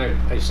reason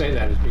I say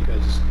that is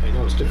because I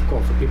know it's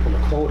difficult for people to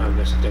quote on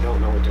this if they don't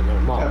know what they're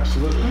gonna mow.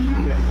 Absolutely.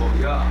 Yeah. Well,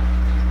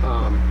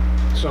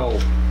 yeah. So,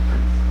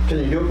 Can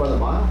you do it by the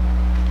mile?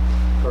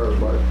 Or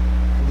what?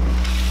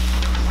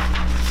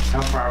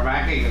 How far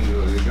back are you gonna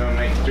do it? Are you gonna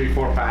make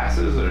 3-4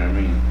 passes, or I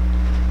mean,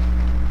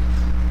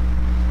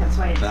 That's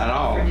why it's Not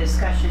all. for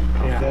discussion.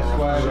 yeah. That's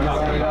why we're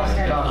Talking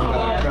talking about-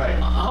 about it. Right.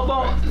 How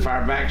about,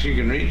 far back as you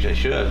can reach, I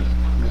should.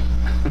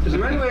 is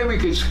there any way we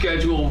could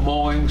schedule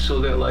mowing so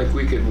that like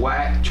we could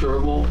whack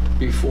chervil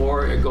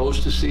before it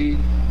goes to seed?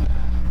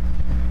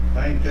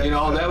 I think that's, You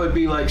know, that would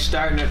be like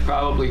starting it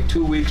probably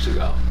 2 weeks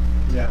ago.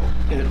 Yeah.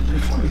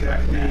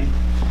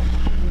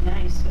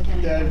 Nice, but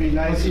then. That'd be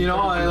nice. You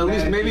know, and at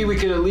least maybe we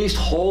could at least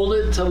hold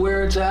it to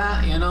where it's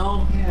at, you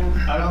know?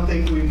 I don't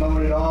think we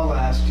mowed it all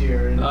last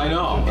year. And I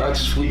know,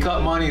 that's, we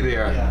cut money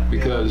there Yeah,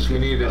 because yeah, we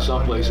needed it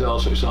someplace yeah.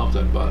 else or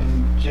something, but,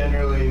 And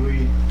generally,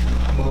 we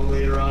mow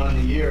later on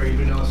in the year,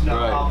 even though it's not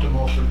Right.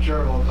 optimal for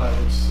gerbil, but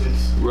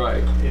it's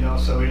right. you know,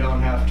 so we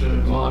don't have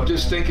to. Well, I'm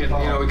just thinking,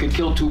 you know, we could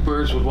kill 2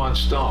 birds with 1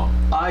 stone.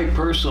 I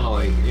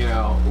personally, you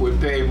know, would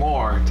pay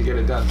more to get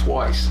it done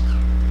twice.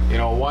 You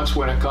know, once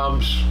when it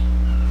comes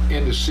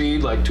into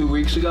seed like 2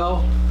 weeks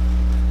ago,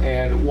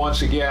 and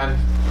once again,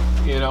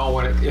 you know,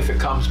 if it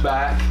comes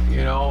back,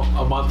 you know,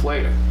 a month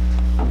later.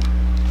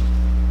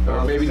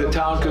 Or maybe the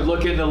town could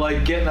look into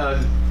like getting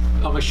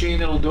a machine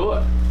that'll do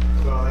it,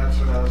 Well, that's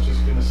what I was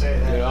just gonna say.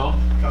 That you know?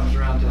 comes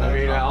around to that. I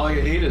mean, all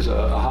you need is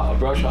a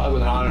brush hog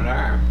with an on and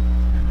arm.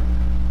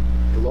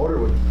 The loader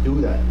would do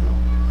that, you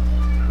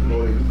know. The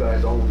loader you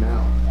guys own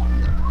now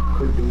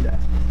could do that.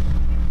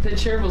 The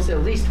chervil's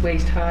at least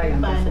waist high on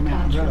Buy the Buffalo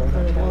Mountain contract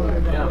for the Road.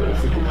 loader. Yeah, but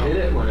if we can hit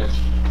it when it's,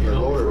 you The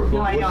know, loader.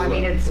 No, I know, I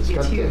mean, it's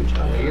got the huge.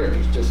 Gear,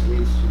 he just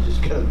needs, you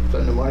just gotta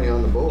spend the money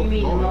on the boat. You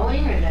mean the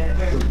mowing or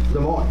The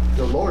mowing,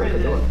 the loader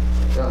can do it.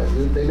 Yeah,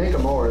 they make a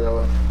mower,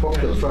 they'll hook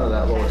to the front of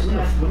that loader.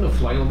 Wouldn't a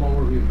flail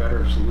mower be a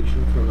better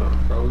solution for the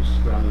roads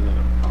rather than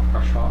a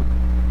brush hog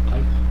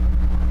type?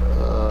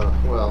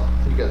 Well,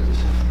 you got this,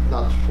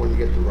 not when you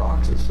get the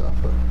rocks and stuff,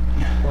 but,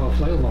 Well, a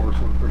flail mowers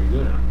work pretty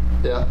good on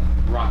yeah,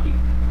 rocky.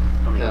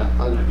 I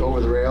mean, over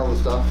the rail and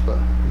stuff, but,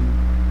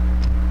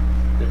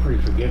 they're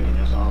pretty forgiving,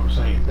 that's all I'm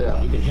saying.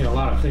 Yeah. You can hit a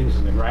lot of things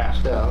in the grass.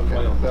 but Yeah, a okay.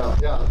 flail mower Well,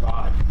 yeah.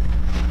 survive.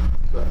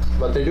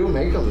 but they do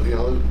make them, you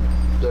know,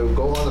 they'll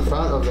go on the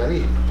front of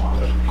any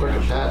quick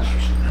attach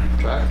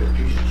tractor.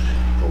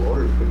 The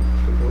loader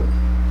could do it.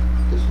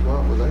 This is what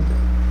I was thinking.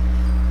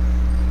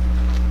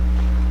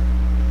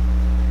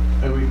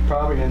 And we'd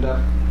probably end up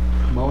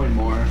mowing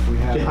more if we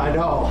had. Yeah, I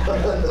know.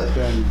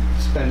 Than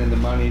spending the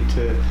money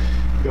to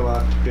go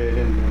out to bid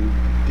and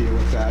deal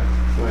with that.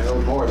 Well,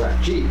 those mowers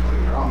aren't cheap, don't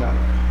get me wrong.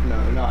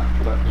 No, they're not,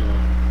 but.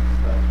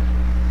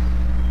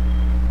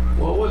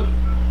 well, what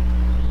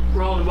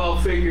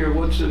roundabout figure,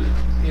 what's it,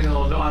 you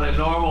know, on a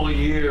normal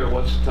year,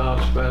 what's the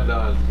town spend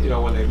on, you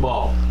know, when they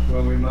mow?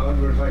 When we mowed,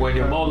 we're like. When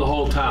you mow the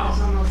whole It was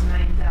town? almost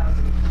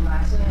 9,000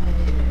 last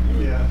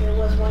year. Yeah. There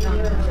was one year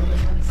where it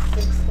was like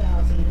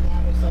 6,000, and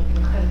that was like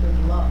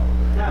incredibly low.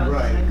 That was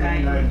Right, the guy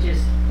and I- who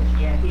just,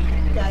 yeah, he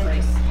kind of Guy was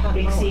just like, had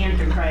Big mowed. C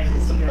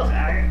Enterprises, he goes,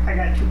 I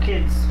got 2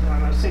 kids,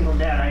 I'm a single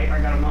dad,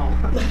 I gotta mow.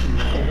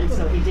 And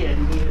so he did,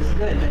 and he was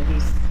good, but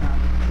he's,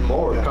 The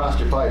mower would cost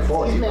you probably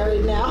 40. He's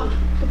married now.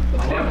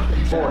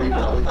 40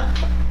 probably. About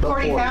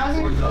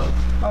 40,000?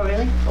 Oh,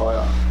 really? Oh,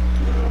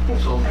 yeah.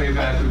 So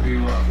payback would be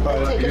what,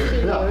 It'll take a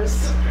few Yeah.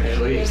 years. At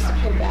Few years least, to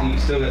pay you back.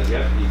 still got,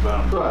 yep, you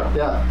found Right,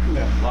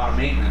 yeah, a lot of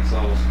maintenance,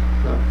 those,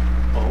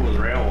 over the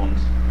rail ones.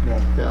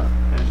 yeah,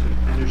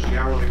 And there's the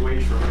hourly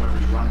wage for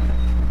whoever's running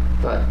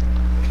it. right.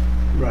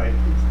 Right,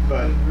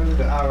 but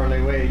the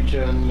hourly wage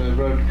on the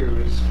road crew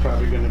is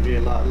probably gonna be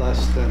a lot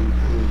less than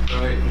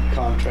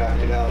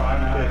contracted out.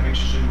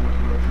 mixes in with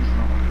what who's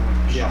normally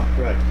doing.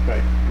 Yeah,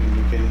 right. And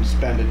you can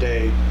spend a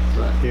day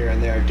Right. here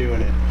and there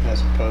doing it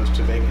as opposed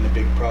to making a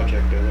big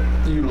project of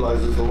it.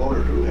 Utilizes the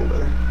loader too a little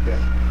better. Yeah.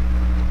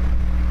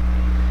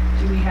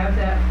 Do we have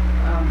that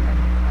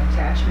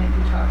attachment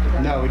you talked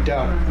about? No, we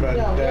don't, but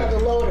No, we have the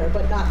loader,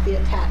 but not the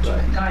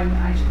attachment. No,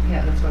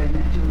 yeah, that's what I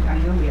meant. I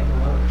know we have the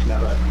loader.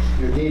 No.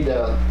 You need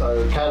a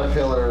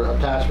Caterpillar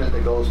attachment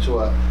that goes to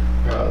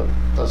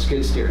a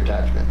skid steer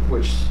attachment,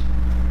 which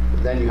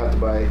then you have to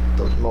buy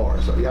the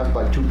mower. So you have to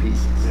buy 2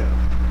 pieces. Yeah.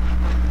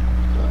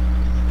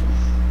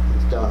 So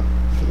it's done.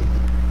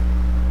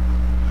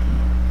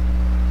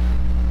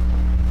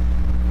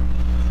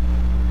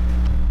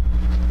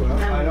 Well,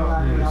 I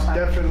don't, it's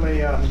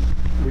definitely,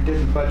 we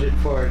didn't budget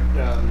for it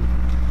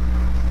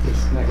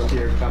this next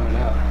year coming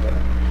up, but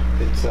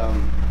it's,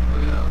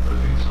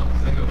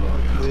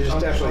 there's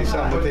definitely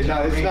something.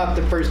 Now, it's not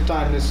the first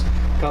time this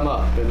come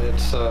up, and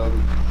it's,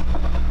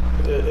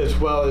 as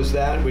well as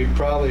that, we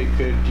probably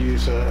could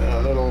use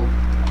a little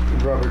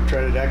rubber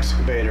treaded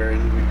excavator,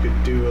 and we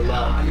could do a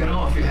lot. You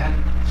know, if you had,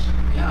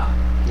 yeah.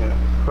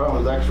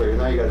 Problem with excavator,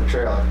 now you got a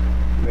trailer.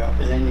 Yeah.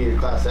 And then you need a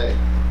Class A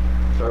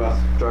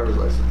driver's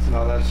license.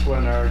 No, that's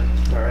when our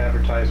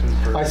advertisement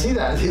for. I see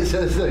that. It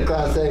says a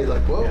Class A.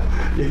 Like, whoa,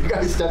 Yeah. you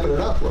guys stepping it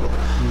up a little.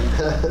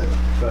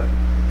 But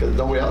Because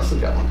nobody else has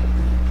got one.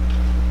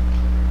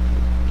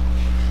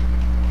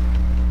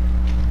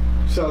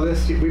 so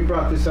we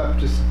brought this up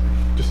just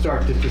to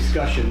start the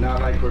discussion, not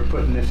like we're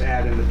putting this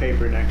ad in the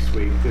paper next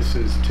week. This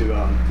is to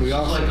we This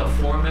also is like a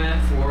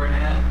format for an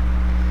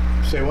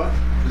ad? say what?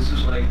 This is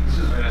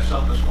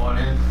something that's gone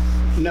in?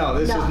 No,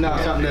 this is not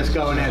something that's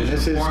going in.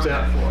 This is to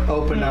Format for it.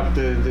 open up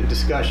the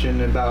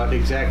discussion about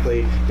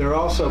exactly. There are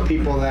also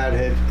people that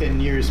have, in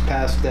years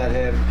past, that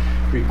have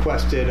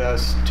requested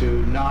us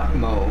to not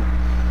mow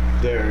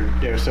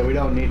there. So we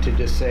don't need to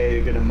just say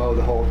you're going to mow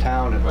the whole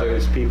town if Right.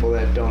 there's people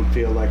that don't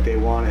feel like they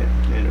want it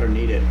or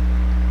need it.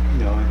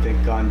 You know, I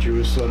think on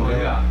Jerusalem Oh, Hill,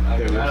 yeah,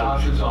 there was that a-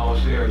 option's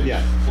always there, just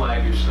Yeah.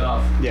 flag your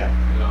stuff, Yeah.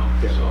 you know,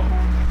 Yeah. so.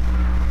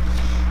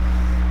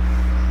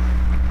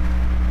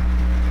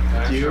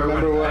 And Do you sure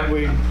remember when what I-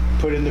 we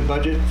put in the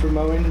budget for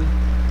mowing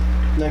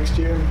next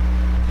year?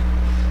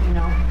 You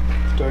know,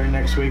 Starting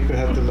next week, we'll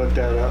have to look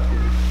that up.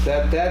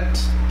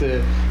 That's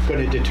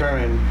going to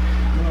determine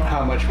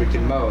how much we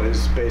can mow.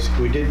 Is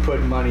basically, we did put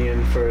money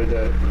in for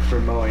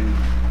mowing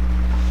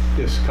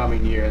this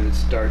coming year that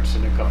starts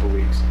in a couple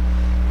weeks.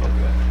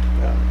 Okay.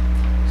 Yeah.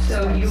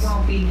 So you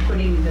won't be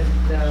putting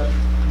the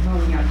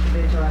mowing out to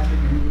bid till after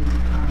the new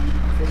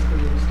fiscal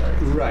year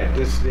starts? Right.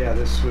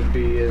 This would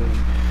be in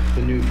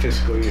the new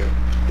fiscal year.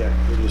 Yeah,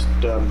 we're just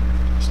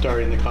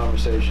starting the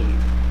conversation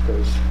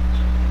because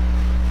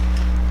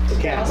we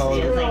can't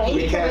mow.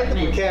 We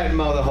can't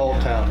mow the whole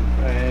town.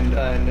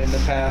 And in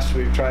the past,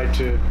 we've tried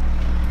to,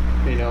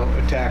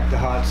 attack the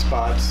hot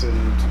spots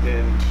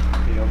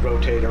and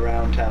rotate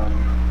around town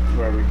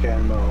where we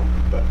can mow.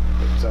 But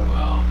it's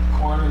Well,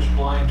 corners,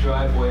 blind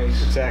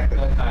driveways. Exactly.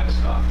 That kind of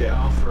stuff, you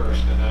Yeah. know,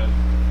 first, and then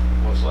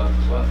what's left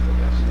is left, I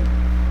guess.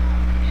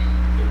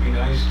 It'd be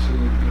nice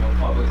to,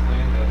 public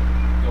land that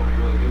nobody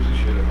really gives a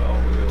shit about,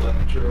 where they let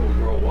the gerbil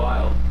grow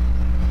wild,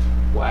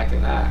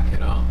 whacking that,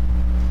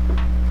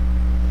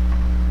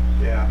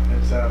 Yeah,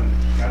 it's I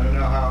don't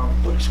know how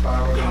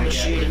far we're gonna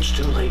get. it's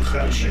too late for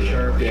this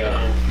year. Yeah.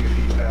 A few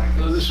feet back.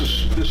 So this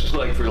is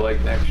like for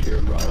like next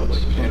year probably,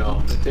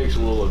 it takes a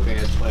little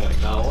advanced planning,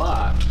 not a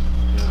lot,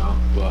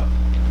 but.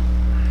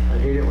 I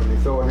hate it when they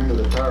throw it into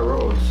the tar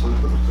roads.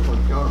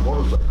 When you're on a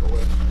motorcycle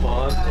with.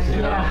 Well,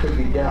 It could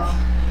be death.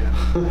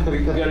 we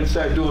gotta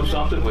start doing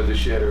something with the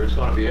shit or it's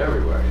gonna be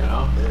everywhere,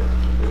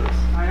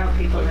 I know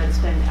people that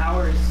spend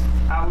hours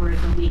a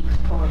week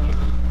pulling it.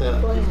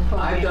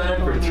 I've done it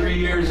for 3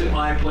 years at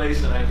my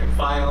place and I can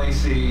finally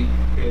see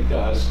it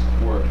does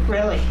work.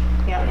 Really?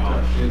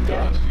 Yeah. It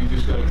does. You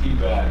just gotta keep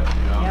at it,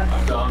 Yep.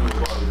 I'm down to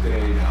about a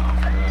day now.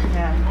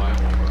 Yeah. My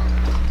homework.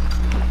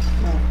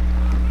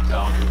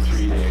 Down to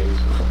 3 days.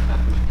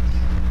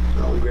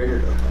 No, the grader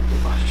doesn't do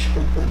much.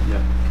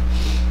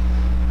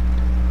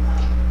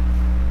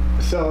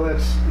 So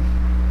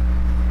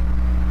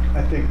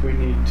I think we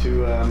need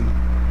to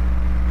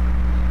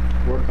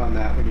work on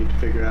that. We need to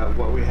figure out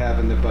what we have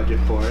in the budget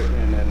for it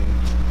and then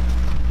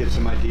get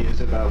some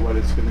ideas about what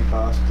it's going to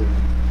cost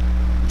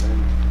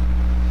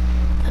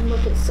and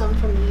look at some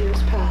from the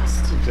years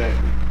past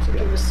exactly. to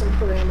give us some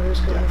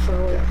parameters going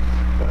forward. Yeah.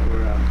 But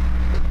we're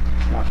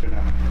not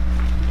gonna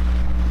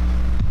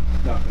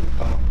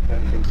come up with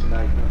anything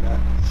tonight on that.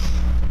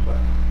 But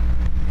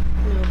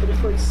No, but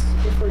if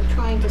we're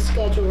trying to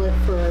schedule it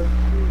for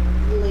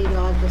late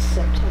August,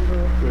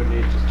 September, we'll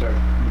need to start.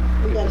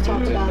 we got to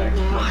talk about it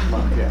now.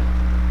 Month, yeah.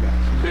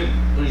 Good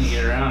when you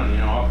get around,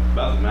 up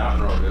about the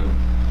mountain road,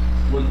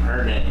 it wouldn't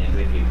hurt any if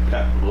they could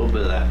cut a little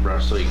bit of that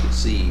brush so you could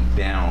see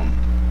down.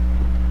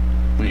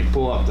 When you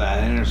pull up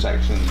that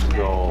intersection to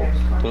go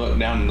look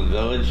down to the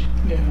village,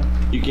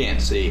 you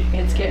can't see.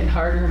 It's getting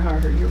harder and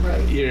harder, you're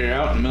right. You're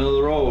out in the middle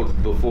of the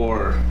road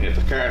before, if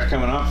the car's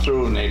coming up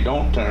through and they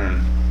don't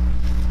turn,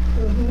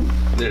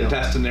 they're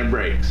testing their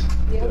brakes.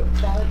 Yep,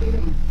 that would be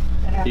me.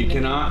 You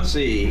cannot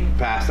see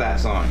past that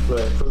sign.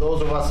 But for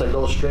those of us that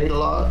go straight a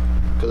lot,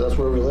 because that's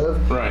where we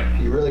live, Right.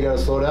 you really got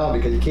to slow down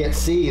because you can't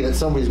see that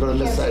somebody's going to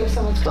You miss can't see that if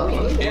someone's stuff.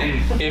 coming either.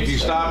 And if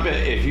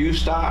you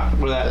stop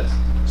where that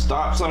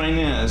stop sign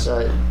is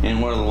Right.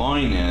 and where the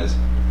line is,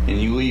 and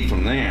you leave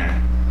from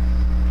there,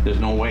 there's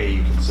no way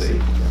you can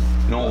see.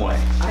 No way.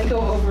 I go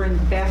over and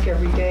back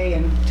every day,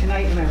 and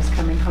tonight when I was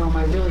coming home,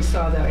 I really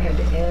saw that I had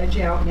to edge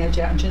out, and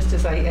just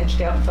as I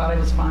edged out and thought I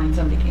was fine,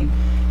 somebody came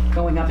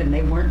going up and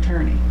they weren't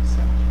turning,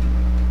 so.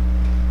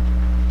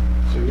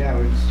 So yeah,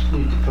 we just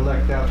need to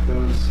collect out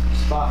those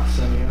spots.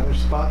 Any other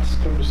spots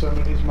come to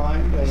somebody's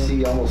mind? I see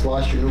you almost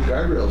lost your new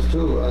guardrails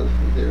too.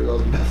 There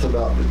was mess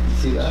about, did you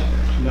see that?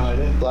 No, I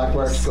didn't. Black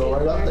marks go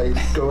right up, they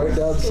go right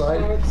down the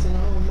side.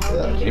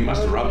 Yeah. He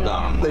must have rubbed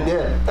on them. They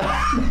did.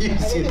 You I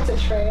see think it's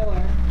a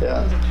trailer.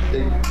 Yeah,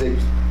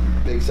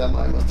 big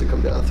semi must have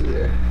come down through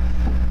there.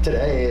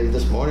 Today,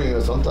 this morning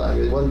or sometime,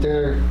 it wasn't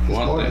there this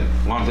morning.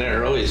 Wasn't there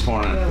early this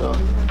morning. No,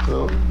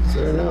 it's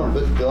there now,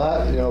 but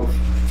you know,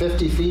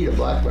 50 feet of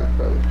black mark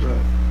probably.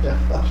 Right.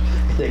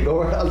 Yeah, they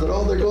go around, I said,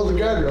 oh, there goes the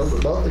guardrails,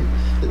 but no,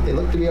 they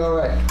look to be all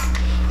right.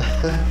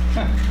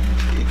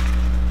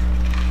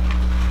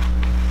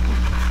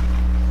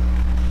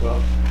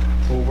 Well,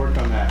 we'll work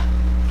on that.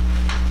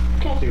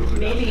 See what we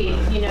got. Maybe,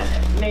 you know,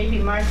 maybe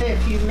Martha,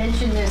 if you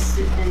mention this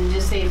and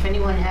just say if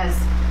anyone has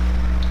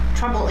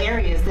trouble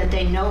areas that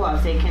they know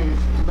of, they can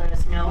let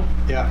us know.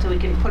 Yeah. So we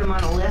can put them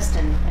on a list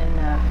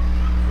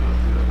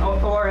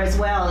or as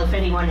well, if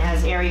anyone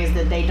has areas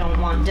that they don't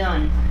want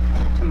done,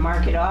 to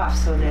mark it off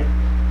so that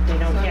they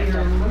don't So get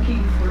you're them.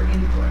 looking for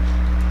input.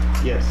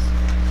 Yes.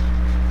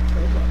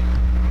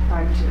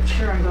 I'm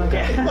sure I'm going to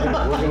get it. We're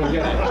gonna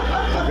get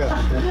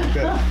it.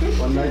 Good.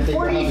 One night they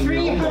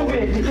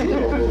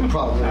 4,300.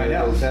 Probably. I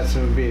know, that's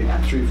what it would be.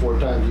 3-4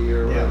 times a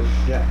year. Yeah,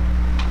 yeah.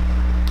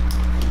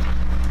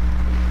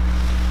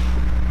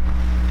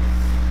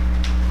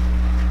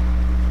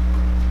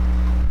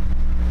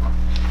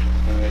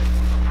 All right.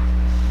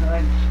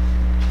 Good.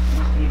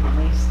 Maybe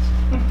waste.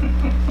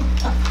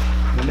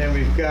 And then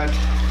we've got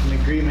an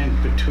agreement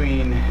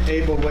between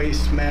Able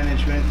Waste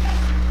Management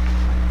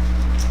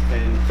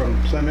and from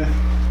Plymouth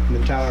and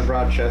the town of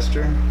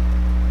Rochester.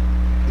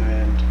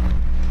 And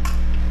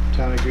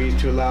town agrees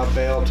to allow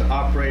Bale to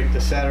operate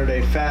the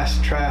Saturday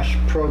Fast Trash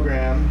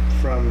program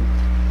from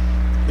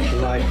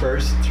July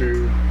 1st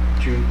through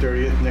June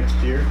 30th next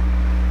year.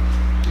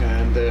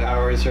 And the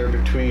hours are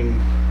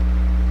between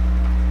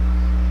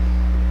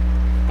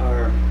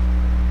our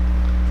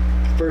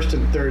first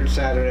and third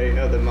Saturday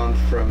of the month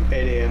from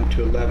 8 a.m.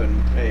 to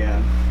 11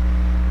 a.m.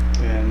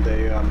 And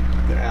they're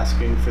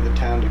asking for the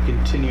town to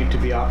continue to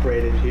be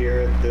operated here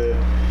at the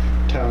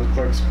town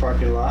clerk's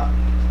parking lot.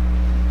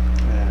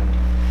 And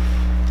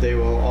they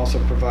will also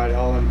provide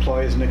all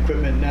employees and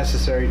equipment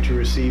necessary to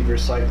receive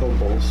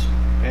recyclables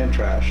and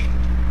trash.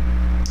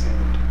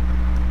 And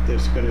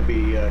there's going to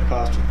be a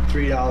cost of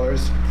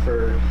 $3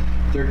 for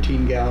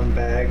 13-gallon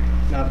bag,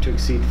 not to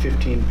exceed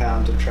 15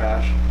 pounds of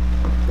trash,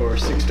 or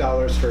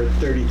 $6 for a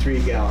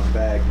 33-gallon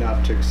bag,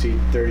 not to exceed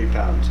 30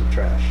 pounds of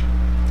trash.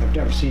 I've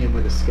never seen him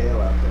with a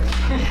scale out there.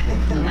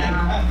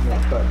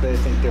 But they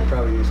think they're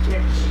probably used to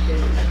it.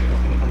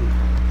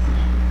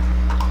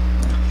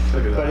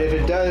 But if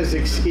it does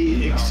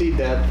exceed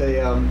that, they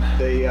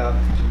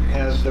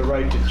have the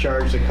right to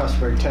charge the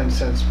customer 10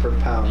 cents per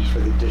pound for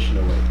the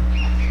additional weight.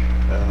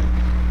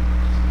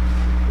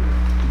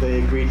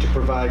 They agreed to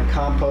provide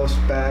compost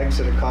bags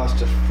at a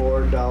cost of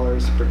 $4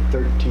 per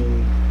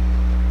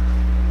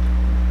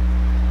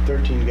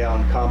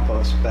 13-gallon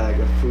compost bag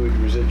of food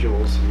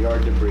residuals and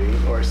yard debris,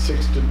 or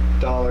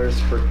 $6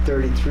 for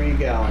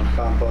 33-gallon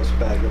compost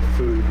bag of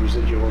food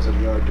residuals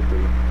and yard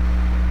debris.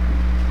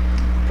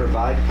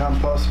 Provide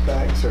compost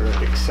bags or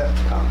accept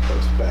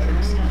compost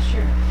bags? I'm not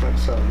sure.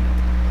 That's I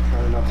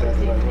don't know if that's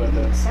the right word.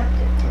 Accept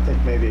it. I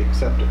think maybe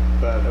accept it,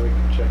 but we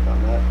can check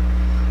on that.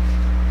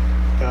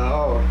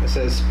 It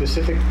says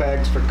specific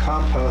bags for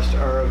compost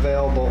are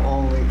available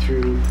only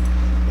through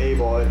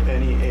Able at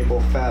any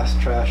Able Fast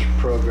Trash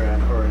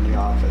program or in the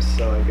office.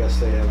 So I guess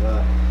they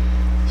have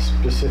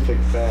specific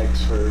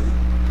bags for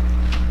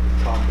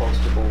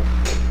compostable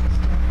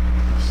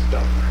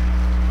stuff.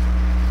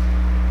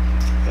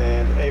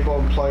 And Able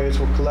employees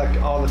will collect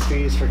all the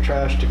fees for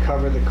trash to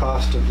cover the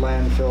cost of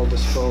landfill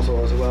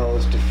disposal, as well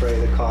as defray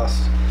the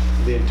costs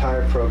of the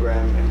entire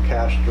program in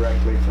cash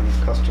directly from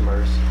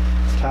customers.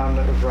 Town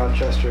of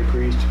Rochester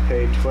agrees to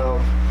pay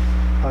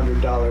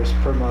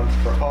 $1,200 per month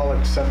for all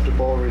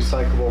acceptable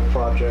recyclable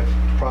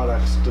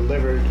products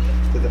delivered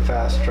to the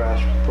Fast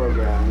Trash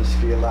program. This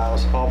fee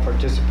allows all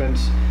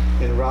participants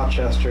in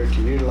Rochester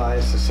to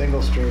utilize the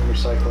single stream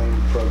recycling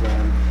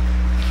program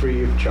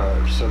free of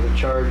charge. So the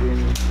charging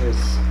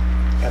is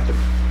at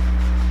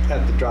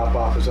the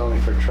drop-off is only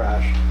for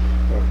trash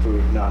or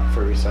food, not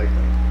for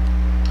recycling.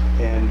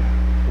 And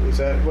is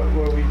that what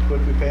we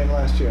paid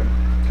last year?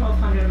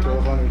 $1,200 a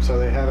month. $1,200. So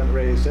they haven't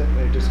raised it.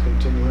 They're just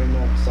continuing.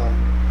 That's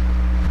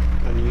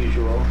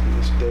unusual in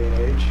this day and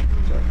age.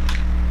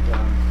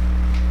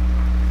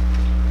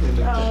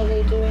 Are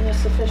they doing a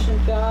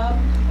sufficient job?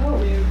 Oh,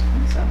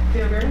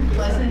 they're very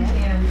pleasant,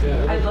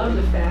 and I love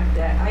the fact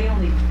that I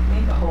only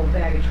make a whole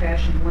bag of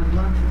trash in 1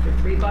 month, and for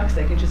 $3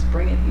 I can just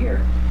bring it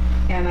here.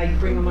 and I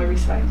bring them my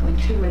recycling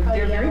too, and Are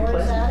they're the very hours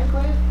pleasant.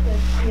 adequate?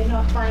 If you're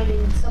not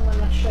finding someone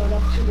that showed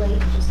up too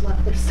late and just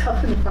left their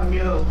stuff in the front?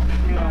 No.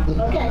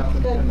 Okay,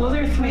 good. Well,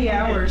 they're 3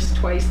 hours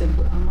twice a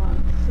month.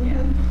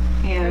 Yeah.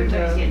 And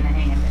Everybody's getting the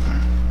hang of it.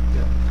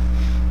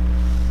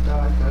 No,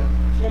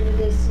 And it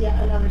is, yeah,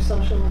 another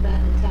social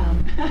event in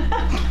town.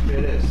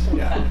 It is,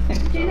 yeah.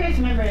 Do you guys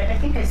remember, I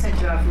think I sent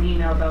you off an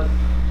email about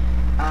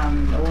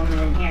a woman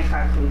in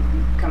Hancock who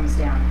comes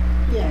down.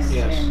 Yes. And,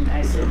 Yes. and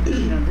I said,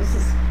 you know, this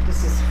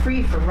is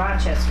free for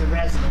Rochester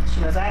residents. She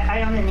goes,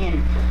 I own an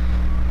inn.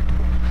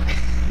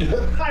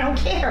 I don't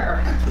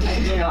care.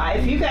 You know,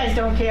 if you guys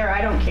don't care,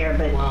 I don't care.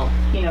 But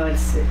you know,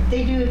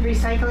 they do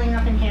recycling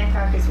up in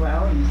Hancock as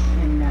well, and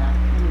in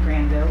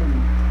Granville, and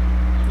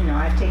you know,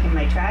 I've taken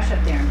my trash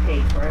up there and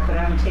paid for it, but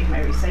I don't take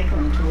my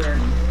recycling to where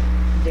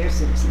their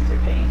citizens are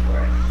paying for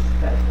it.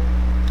 But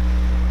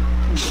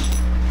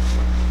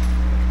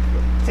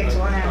 6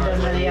 one half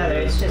dozen of the other.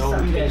 It's just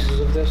something that. Cases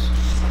of this?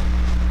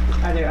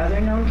 Are there other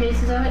known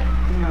cases of it?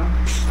 No,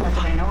 not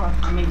that I know of.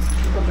 I mean,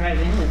 people drive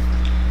in with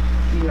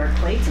New York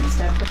plates and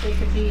stuff, but they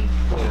could be.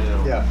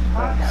 Yeah,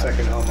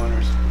 second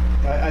homeowners.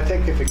 I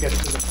think if it gets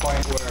to the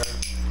point where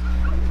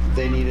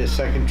they need a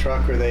second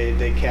truck or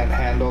they can't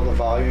handle the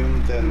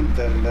volume, then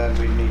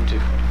we need to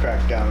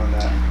crack down on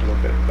that a little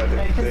bit. But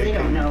if Because they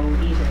don't know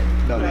either.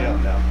 No, they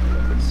don't know.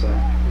 It's, I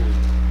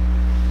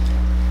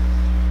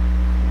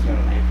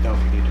don't know if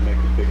you need to make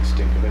a big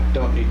stink of it.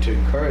 Don't need to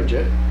encourage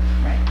it.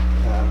 Right.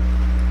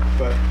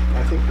 But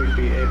I think we'd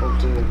be able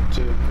to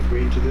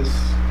agree to this.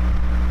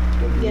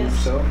 Yes.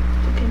 So,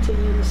 To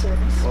continue the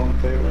service. all in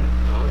favor?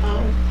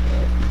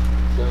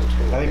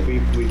 I think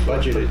we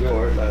budgeted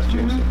for it last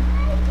year. So.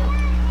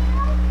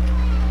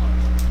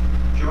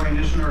 Joanne,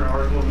 isn't there an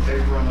article in the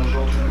paper on those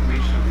alternate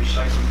weeks that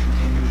recycling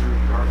continues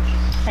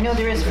regardless? I know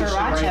there is for Is it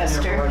right in there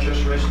for Rochester.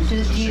 Rochester residents? Do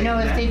Does it you say know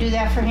if that? they do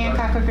that for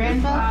Hancock or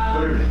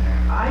Granville? Put it in there.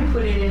 I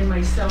put it in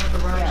myself for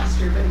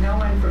Rochester, but no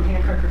one from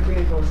Hancock or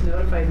Granville has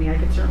notified me. I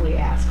could certainly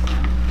ask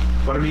them.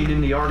 But I mean,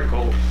 in the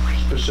article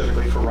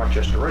specifically for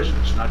Rochester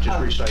residents, not just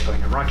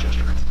recycling in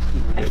Rochester.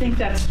 I think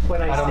that's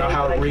what I said. I don't know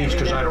how but it can't reads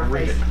 'cause I don't remember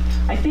read if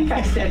I think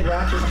I said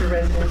Rochester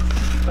residents,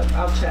 but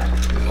I'll check.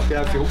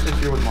 Yeah, if you're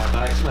with Martha,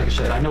 like I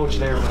said, I know it's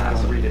there, but I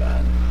don't read it.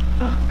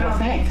 Oh,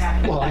 thanks.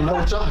 Well, I know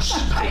it's us.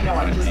 I know,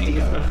 I'm just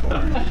teasing.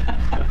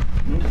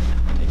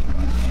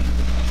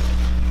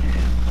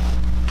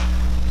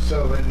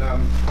 So in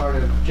part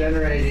of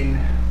generating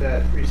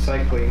that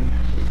recycling,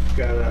 we've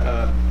got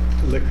a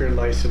liquor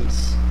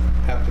license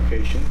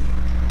application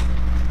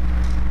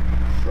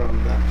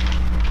from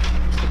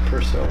Mr.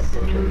 Purcell It's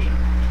the new Corporation.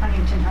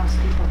 Huntington House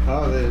people.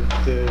 Oh,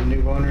 the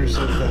new owners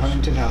of the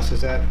Huntington House, is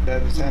that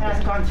has It hasn't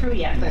happened? gone through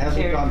yet, It but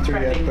hasn't they're gone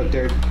through yet, prepping. but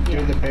they're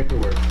doing the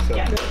paperwork, so.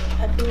 Yeah.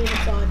 I believe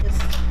it's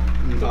August.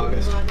 In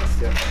August,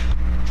 yeah.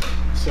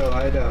 So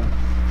I'd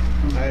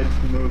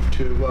move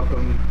to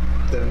welcome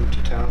them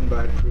to town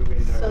by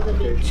approving their So there'll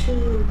be application.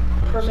 2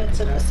 permits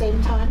at the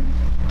same time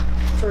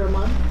for a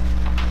month?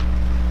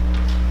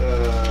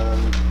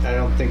 I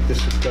don't think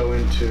this would go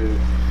into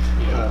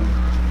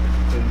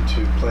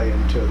play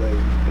until they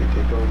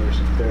take over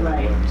some fair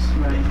Right, ones.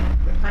 right.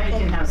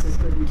 Huntington House is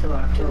good until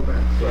October.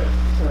 Right.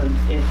 So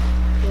if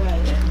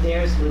Right.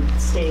 theirs would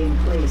stay in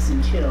place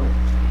until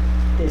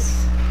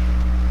this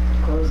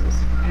closes.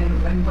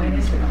 And when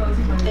is the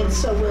closing? And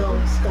so will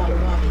Scott and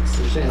Bobby's.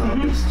 You're saying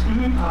August?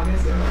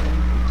 August.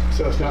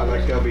 So it's not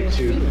like there'll be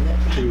two,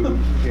 you know,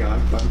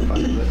 I'm fine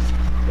with it.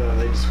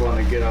 They just want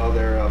to get all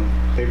their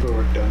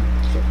paperwork done,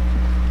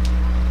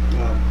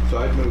 so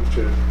I'd move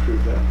to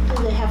approve that.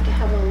 Do they have to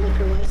have a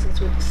liquor license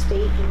with the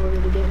state in order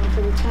to get one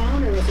for the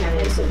town, or is it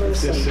vice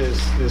versa?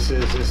 This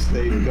is,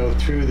 they go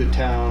through the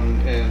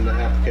town and the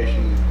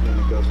application then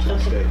it goes to the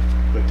Okay. state.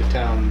 But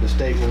the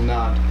state will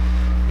not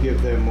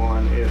give them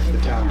one if the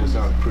town does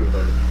not approve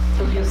of it.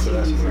 You'll see So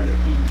that's these what we're in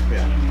doing.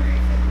 Yeah. January,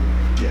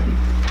 February. Yeah,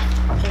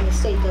 And the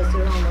state does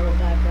their own little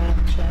background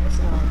checks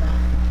and all that.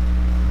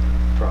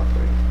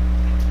 properly.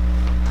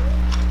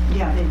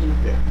 Yeah, they do.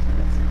 Yeah.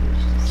 That's a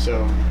huge- So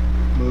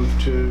move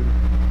to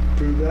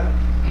approve that?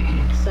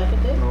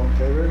 Seconded? All in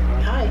favor?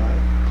 Aye.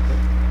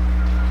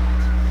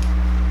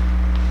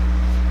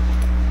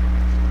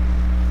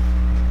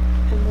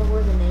 And what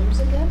were the names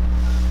again?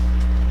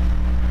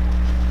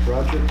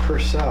 Roger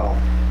Purcell,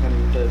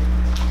 and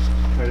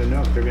I don't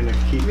know if they're gonna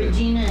keep it.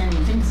 Regina and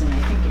Vincent,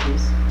 I think it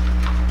is. I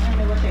don't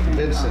know what they're gonna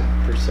call Vincent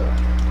it. Purcell,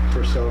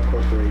 Purcell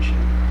Corporation.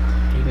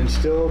 And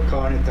still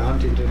calling it the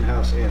Huntington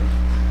House Inn.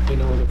 You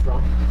know where they're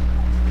from?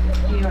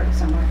 New York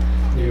somewhere.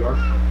 New York?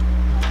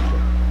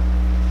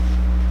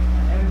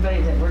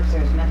 Everybody that works there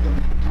has met them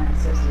and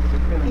says that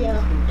they're really Yeah,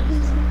 nice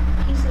people. so.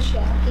 he's the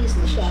chef, he's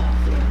the chef,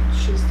 yeah.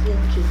 She's the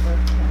innkeeper.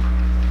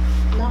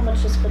 Not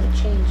much is gonna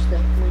change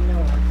that we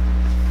know of.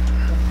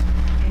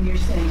 And you're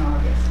saying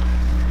August.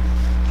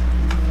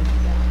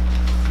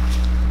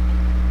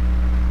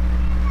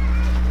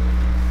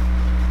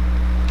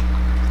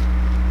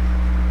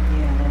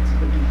 Yeah, that's a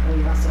big, oh,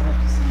 you also have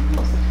to sign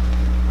this.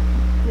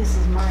 This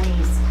is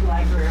Marnie's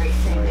library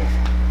thing,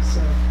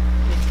 so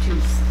there's 2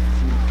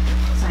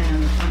 sign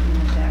on the front and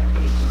the back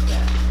page.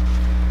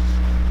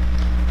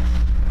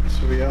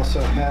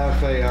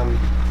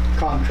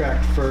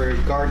 contract for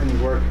garden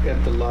work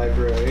at the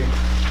library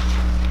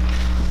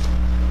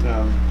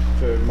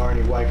for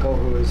Marnie Weichel,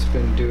 who has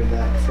been doing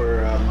that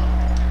for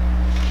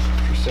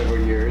several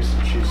years.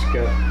 And she's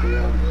got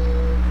the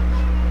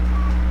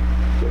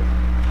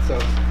so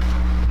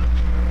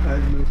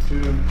I'd move to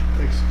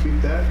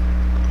execute that.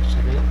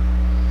 Second.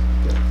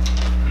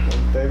 All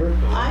in favor?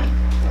 Aye.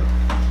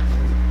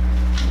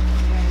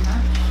 Very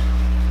much.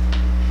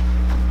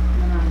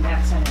 And then on the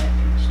back side of that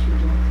page too,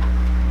 Jim.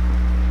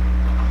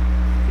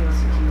 Feels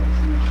secure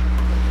to me.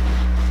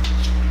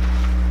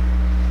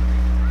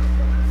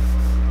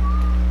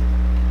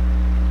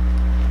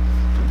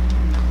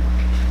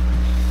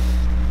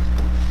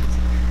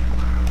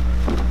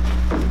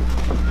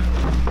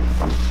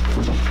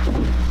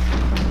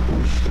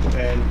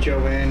 And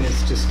Joanne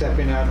is just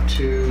stepping out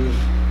to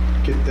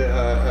get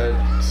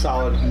a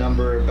solid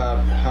number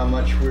about how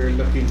much we're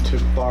looking to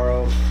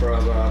borrow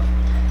from a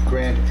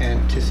grant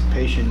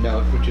anticipation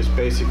note, which is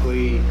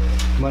basically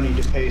money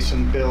to pay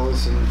some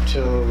bills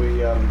until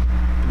the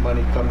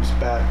money comes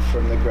back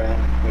from the grant,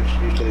 which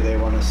usually they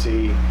want to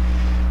see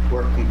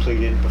work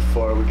completed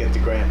before we get the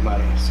grant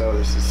money. So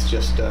this is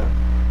just the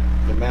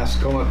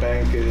Mascoma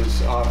Bank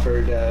is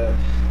offered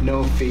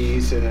no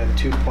fees and a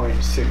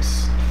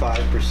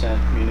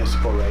 2.65%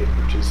 municipal rate,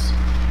 which is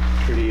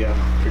pretty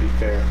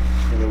fair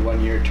for the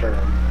 1-year term.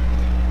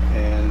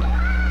 And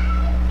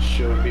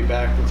she'll be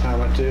back with how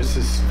much this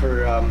is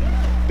for.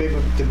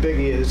 The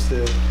biggie is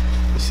the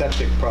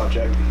septic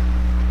project.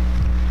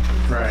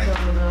 Right.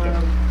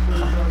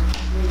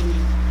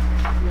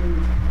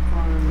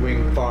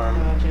 Wing farm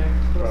project.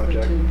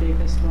 The two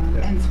biggest ones.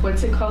 Yeah. And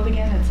what's it called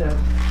again? It's The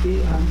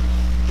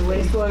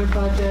wastewater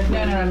project? no,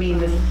 I mean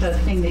the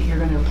thing that you're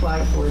going to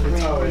apply for.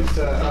 That's Oh, it's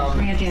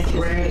grant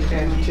grant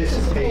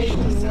anticipation.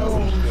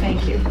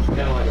 Thank you.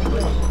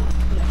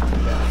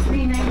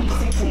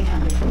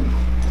 $396,800.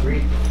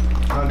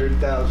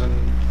 $300,000.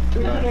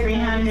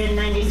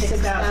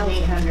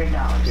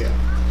 $396,800. Yeah.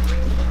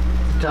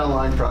 Town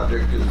line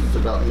project is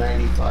about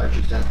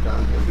 95%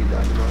 done. It'll be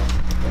done tomorrow.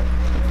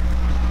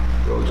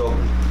 Roads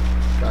open.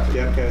 Traffic.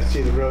 Yeah, okay, I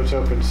see the road's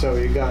open, so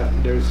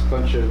there's a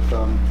bunch of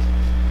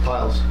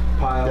Piles.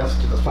 piles Yep,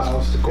 that's to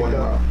what's pick going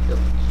up. tomorrow. Yep.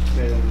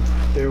 And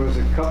there was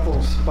a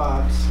couple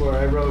spots where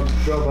I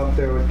drove up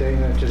there with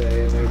Dana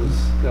today, and there was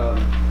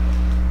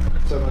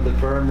some of the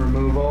berm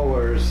removal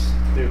where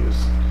it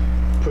was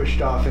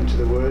pushed off into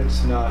the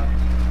woods, not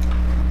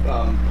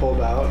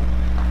pulled out.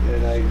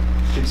 And I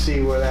could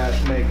see where that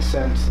makes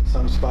sense in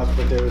some spots,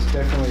 but there was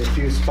definitely a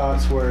few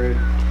spots where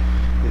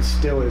it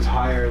still is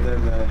higher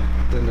than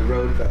the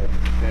road bed,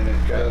 and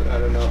I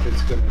don't know if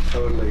it's going to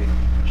totally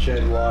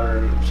shed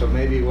water. So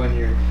maybe when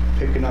you're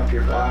picking up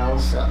your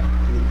piles,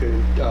 you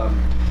could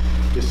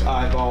just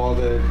eyeball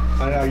the. I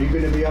don't know. Are you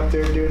going to be up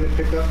there doing the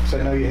pickups?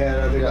 I know you had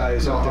other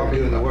guys up there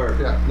doing the work.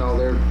 Yeah, no,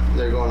 they're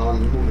going on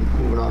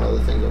moving on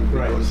other things.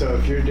 Right. So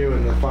if you're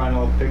doing the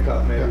final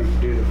pickup, maybe you can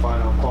do the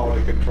final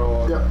quality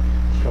control. Yep.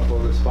 A couple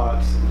of the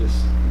spots and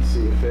just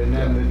see if. And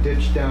then the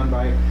ditch down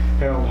by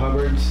Harold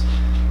Hubbard's.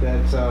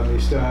 That you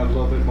still have a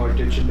little bit more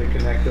ditching to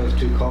connect those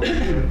two culverts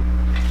to it.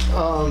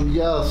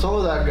 Yeah, some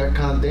of that got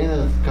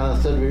Dana kind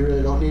of said we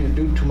really don't need to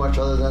do too much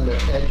other than the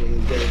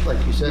edging, like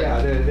you said.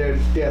 Yeah,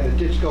 the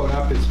ditch going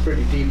up is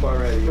pretty deep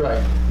already.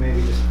 Right.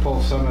 Maybe just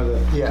pull some of the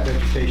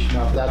vegetation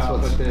off the top,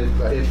 but at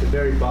the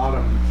very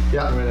bottom,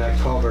 where that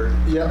culvert,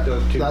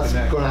 those two that's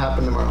connect. going to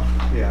happen tomorrow.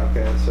 Yeah,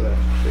 okay, that's what I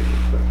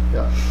figured. But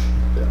Yeah.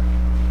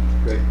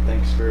 great,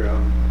 thanks for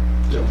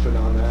jumping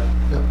on that.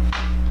 Yep.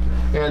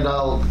 And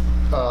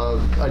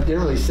I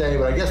didn't really say,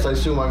 but I guess I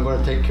assume I'm going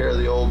to take care of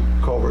the old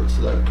culverts.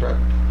 Is that correct?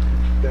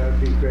 That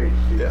would be great.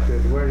 Yeah.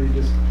 Good. Where do you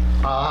just?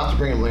 I'll have to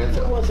bring them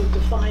landfill. It wasn't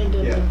defined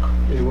in the.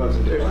 It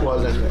wasn't. It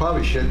wasn't. It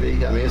probably should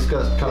be. I mean, it's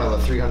got kind of a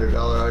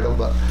 $300 item,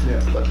 but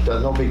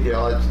no big deal.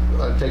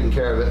 I've taken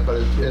care of it,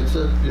 but it's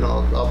a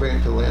I'll bring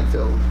it to the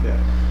landfill. Yeah.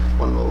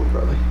 One load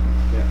probably.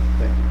 Yeah.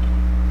 Thank you.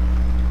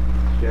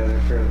 Yeah,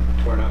 they're fairly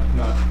torn up,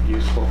 not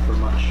useful for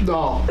much.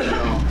 No.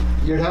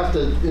 You'd have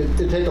to.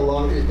 It'd take a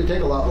lot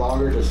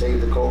longer to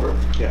save the culvert.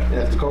 Yeah. And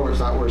if the culvert's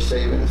not worth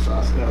saving, it's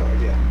not. No.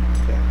 Yeah.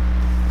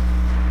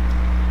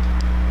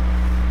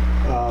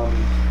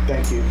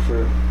 Thank you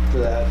for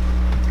that.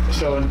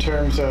 So in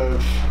terms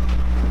of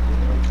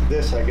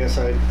this, I guess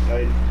I'd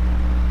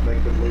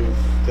make the move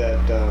that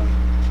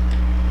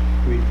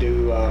we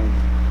do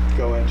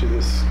go into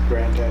this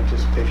grant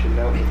anticipation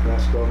note with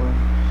Mascoma.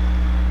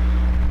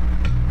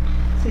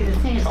 See, the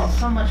thing is, there's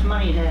so much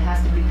money that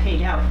has to be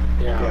paid out.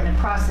 Yeah. And the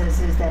process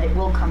is that it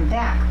will come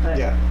back, but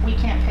we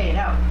can't pay it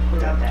out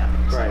without that.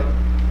 Right.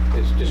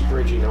 It's just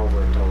bridging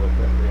over until the,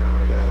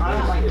 I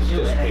don't like to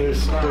do it.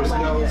 How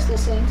long is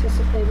this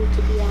anticipated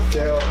to be out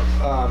there?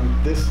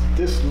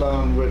 This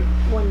loan would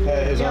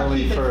is They'll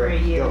only keep it for a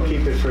year. they'll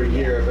keep it for a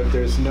year, but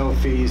there's no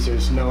fees,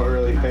 there's no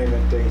early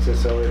payment things,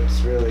 so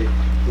it's really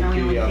would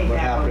be what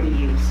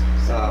happened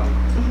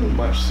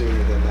much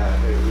sooner than that.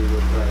 We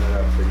would run it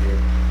out for a year.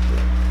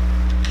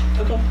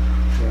 Okay.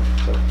 Yeah,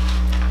 so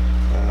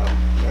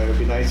it would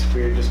be nice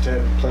figured just to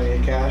have plenty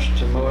of cash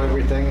to mow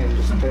everything and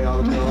just pay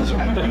all the bills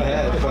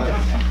ahead, but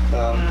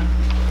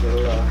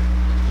it'll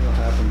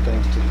happen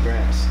thanks to the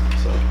grants,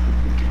 so.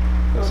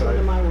 Welcome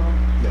to my world.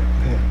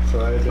 Yeah.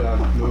 So I'd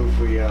move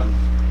we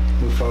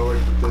move forward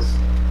with this.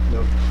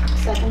 Nope.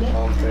 Second it?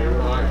 All in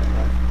favor?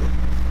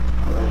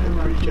 I'll let them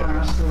know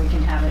tomorrow so we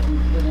can have it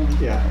within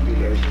Yeah, a be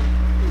day or great. two.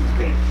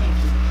 Great, thank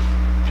you.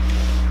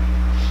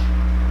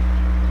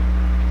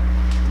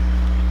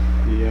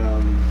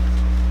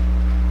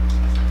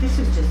 This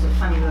is just a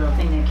funny little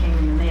thing that came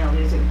in the mail.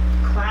 There's a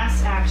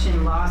class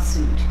action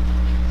lawsuit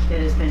that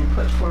has been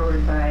put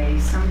forward by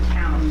some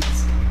towns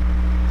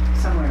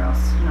somewhere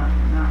else, not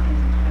in,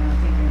 I don't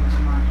think in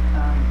Vermont,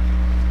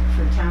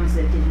 for towns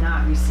that did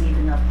not receive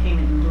enough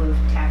payment in lieu of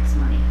tax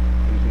money.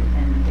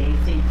 And they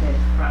think that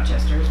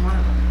Rochester is one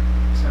of them.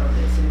 So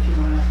they said if you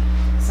want to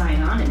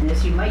sign on in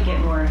this, you might get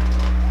more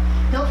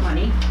HILT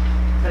money,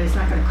 but it's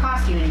not going to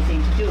cost you anything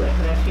to do it.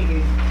 But I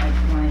figured I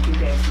wanted you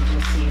guys to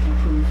just see it and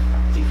approve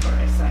before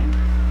I send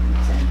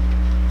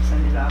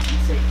it off and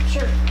say,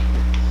 sure.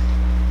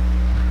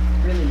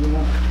 Really, you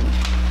won't.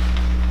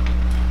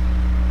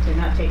 They're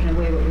not taking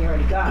away what we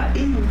already got.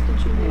 Did you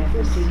read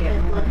this? You get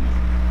more.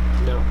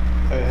 No,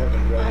 I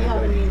haven't read it. I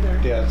haven't either.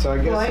 Yeah, so I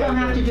guess. Well, I don't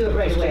have to do it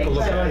right away. So if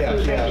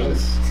you can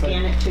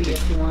scan it to you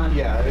if you want.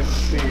 Yeah,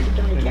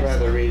 I'd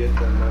rather read it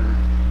than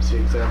see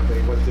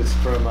exactly what this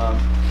from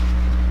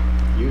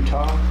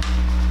Utah.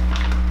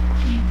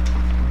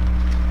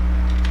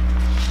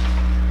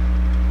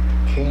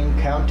 Kane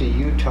County,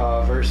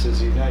 Utah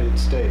versus United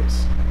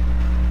States.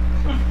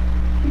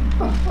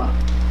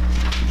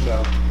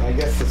 So I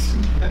guess it's,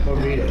 we'll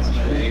read it.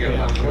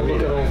 We'll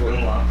look it over.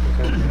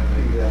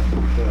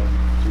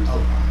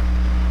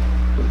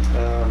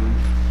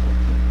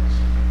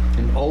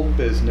 In old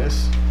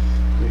business,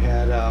 we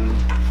had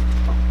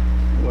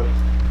what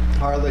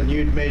Harlan,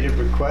 you'd made a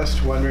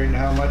request wondering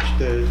how much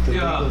the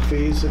legal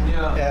fees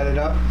had added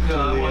up. Yeah,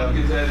 I want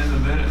to get that in the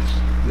minutes.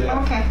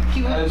 Yeah. Okay.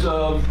 As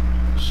of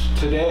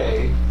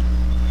today,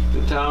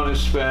 the town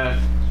has spent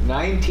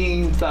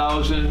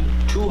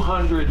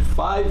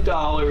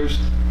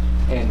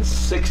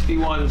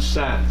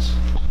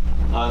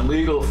 $19,205.61 on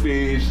legal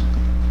fees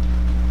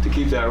to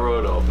keep that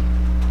road open.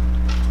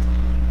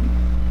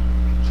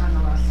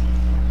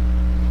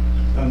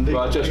 On the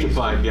last. Rochester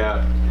Pine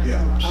Gap.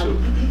 Yeah. Suit.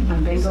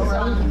 On Bingo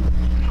Road?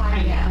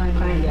 Pine Gap.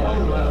 Pine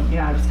Gap.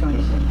 Yeah, I was going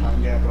to say.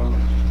 Pine Gap only.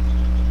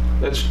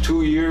 That's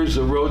 2 years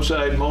of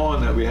roadside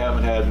mowing that we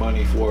haven't had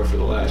money for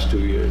the last 2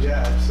 years.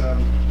 Yeah, it's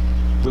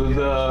With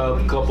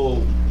a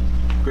couple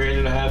 $1.5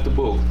 grand to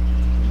boot.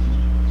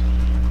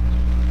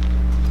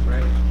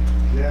 right.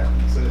 Yeah,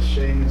 it's a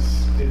shame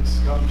it's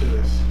come to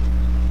this.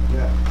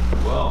 Yeah,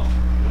 Well,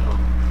 you know,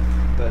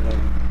 but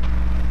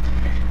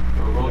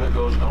for a road that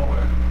goes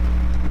nowhere.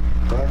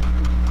 but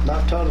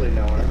not totally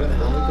nowhere. It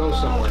only goes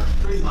somewhere.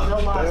 Pretty much.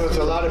 There was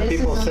a lot of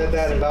people said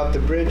that about the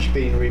bridge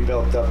being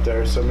rebuilt up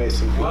there. So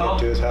Mason who Well- went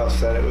to his house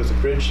said it was a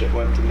bridge that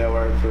went to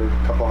nowhere for a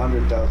couple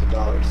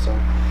 $100,000. So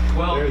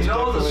Well, there's you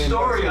know the definitely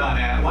story investment. on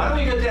that. Why don't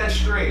we get that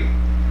straight?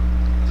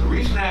 The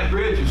reason that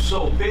bridge is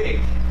so big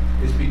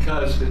is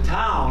because the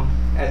town,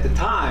 at the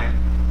time,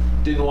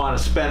 didn't want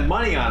to spend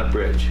money on a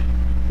bridge.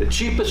 The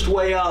cheapest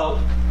way out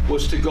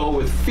was to go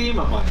with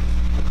FEMA money.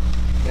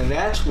 And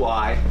that's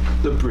why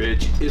the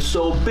bridge is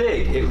so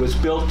big. It was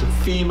built to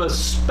FEMA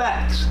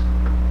specs.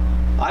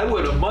 I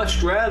would have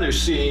much rather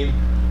seen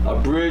a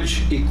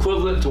bridge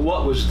equivalent to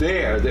what was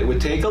there that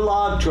would take a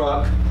log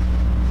truck.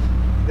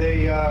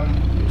 They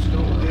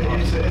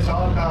it's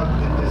all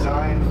about the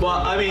design.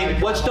 But I mean,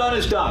 what's done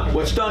is done.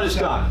 What's done is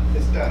done.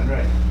 It's done,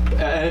 right.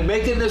 And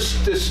making this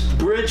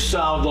bridge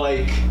sound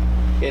like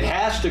it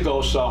has to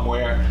go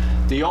somewhere.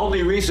 The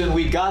only reason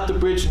we got the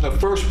bridge in the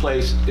first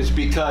place is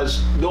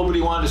because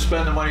nobody wanted to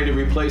spend the money to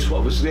replace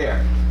what was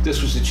there.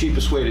 This was the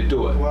cheapest way to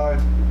do it. Well,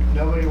 if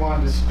nobody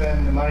wanted to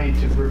spend the money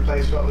to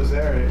replace what was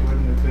there, it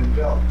wouldn't have been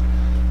built.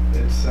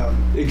 It's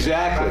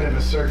Exactly. kind of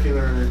a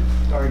circular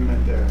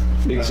argument there.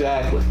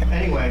 Exactly.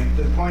 Anyway,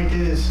 the point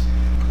is,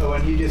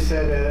 when you just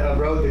said a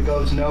road that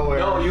goes nowhere.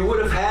 No, you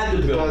would have had to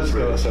It build a does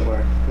go bridge.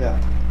 somewhere. Yeah,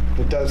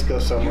 it does go You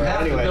somewhere.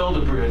 have Anyway. to build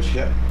a bridge.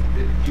 Yep.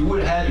 You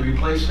would have had to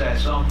replace that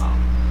somehow.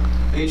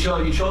 You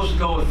chose to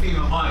go with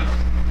FEMA money.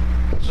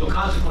 So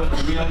consequently,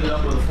 we ended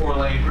up with a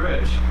 4-lane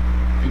bridge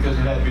because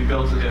it had to be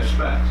built to their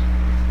specs.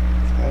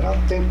 I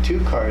don't think 2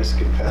 cars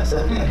can pass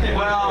it.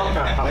 Well,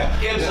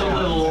 it's a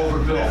little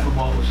overbuilt from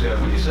what was there.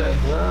 What do you say?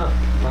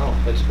 No,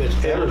 it's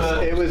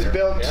It was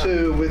built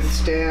to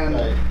withstand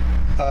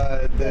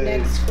The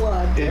next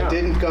flood. It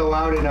didn't go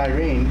out in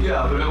Irene.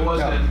 Yeah, but it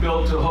wasn't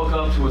built to hook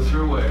up to a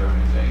throughway or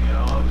anything, you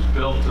know? It was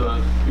built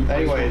to...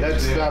 Anyway,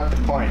 that's not the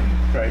point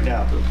right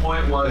now. The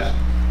point was,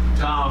 the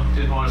town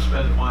didn't want to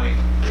spend the money.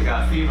 They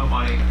got FEMA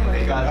money, and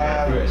they got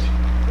that bridge.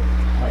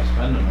 Why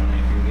spend the money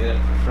if you can get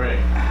it for free?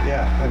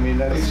 Yeah, I mean,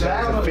 that's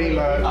Exactly. a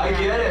FEMA. I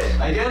get it,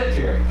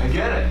 Terry, I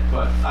get it.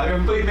 But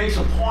everybody makes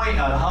a point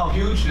out of how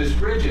huge this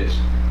bridge is.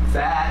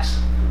 That's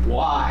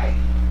why.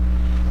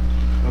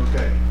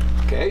 Okay.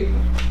 Okay?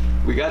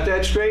 We got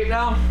that straight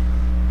now?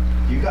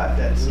 You got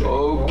that straight.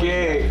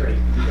 Okay.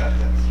 You got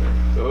that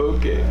straight.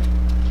 Okay.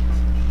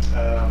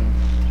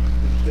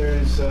 If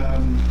there's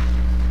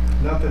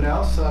nothing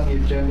else on the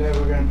agenda,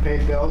 we're going to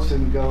pay bills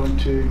and go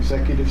into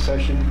executive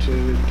session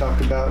to talk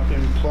about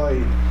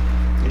employee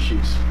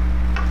issues.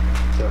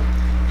 So,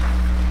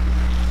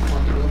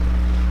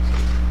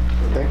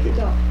 thank you.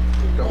 Go.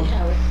 They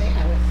have it, they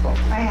have it.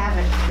 I have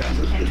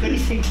it. And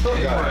Tracy told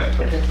me. Got it.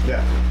 Okay.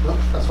 Yeah, No,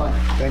 that's fine.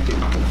 thank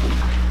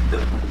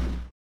you.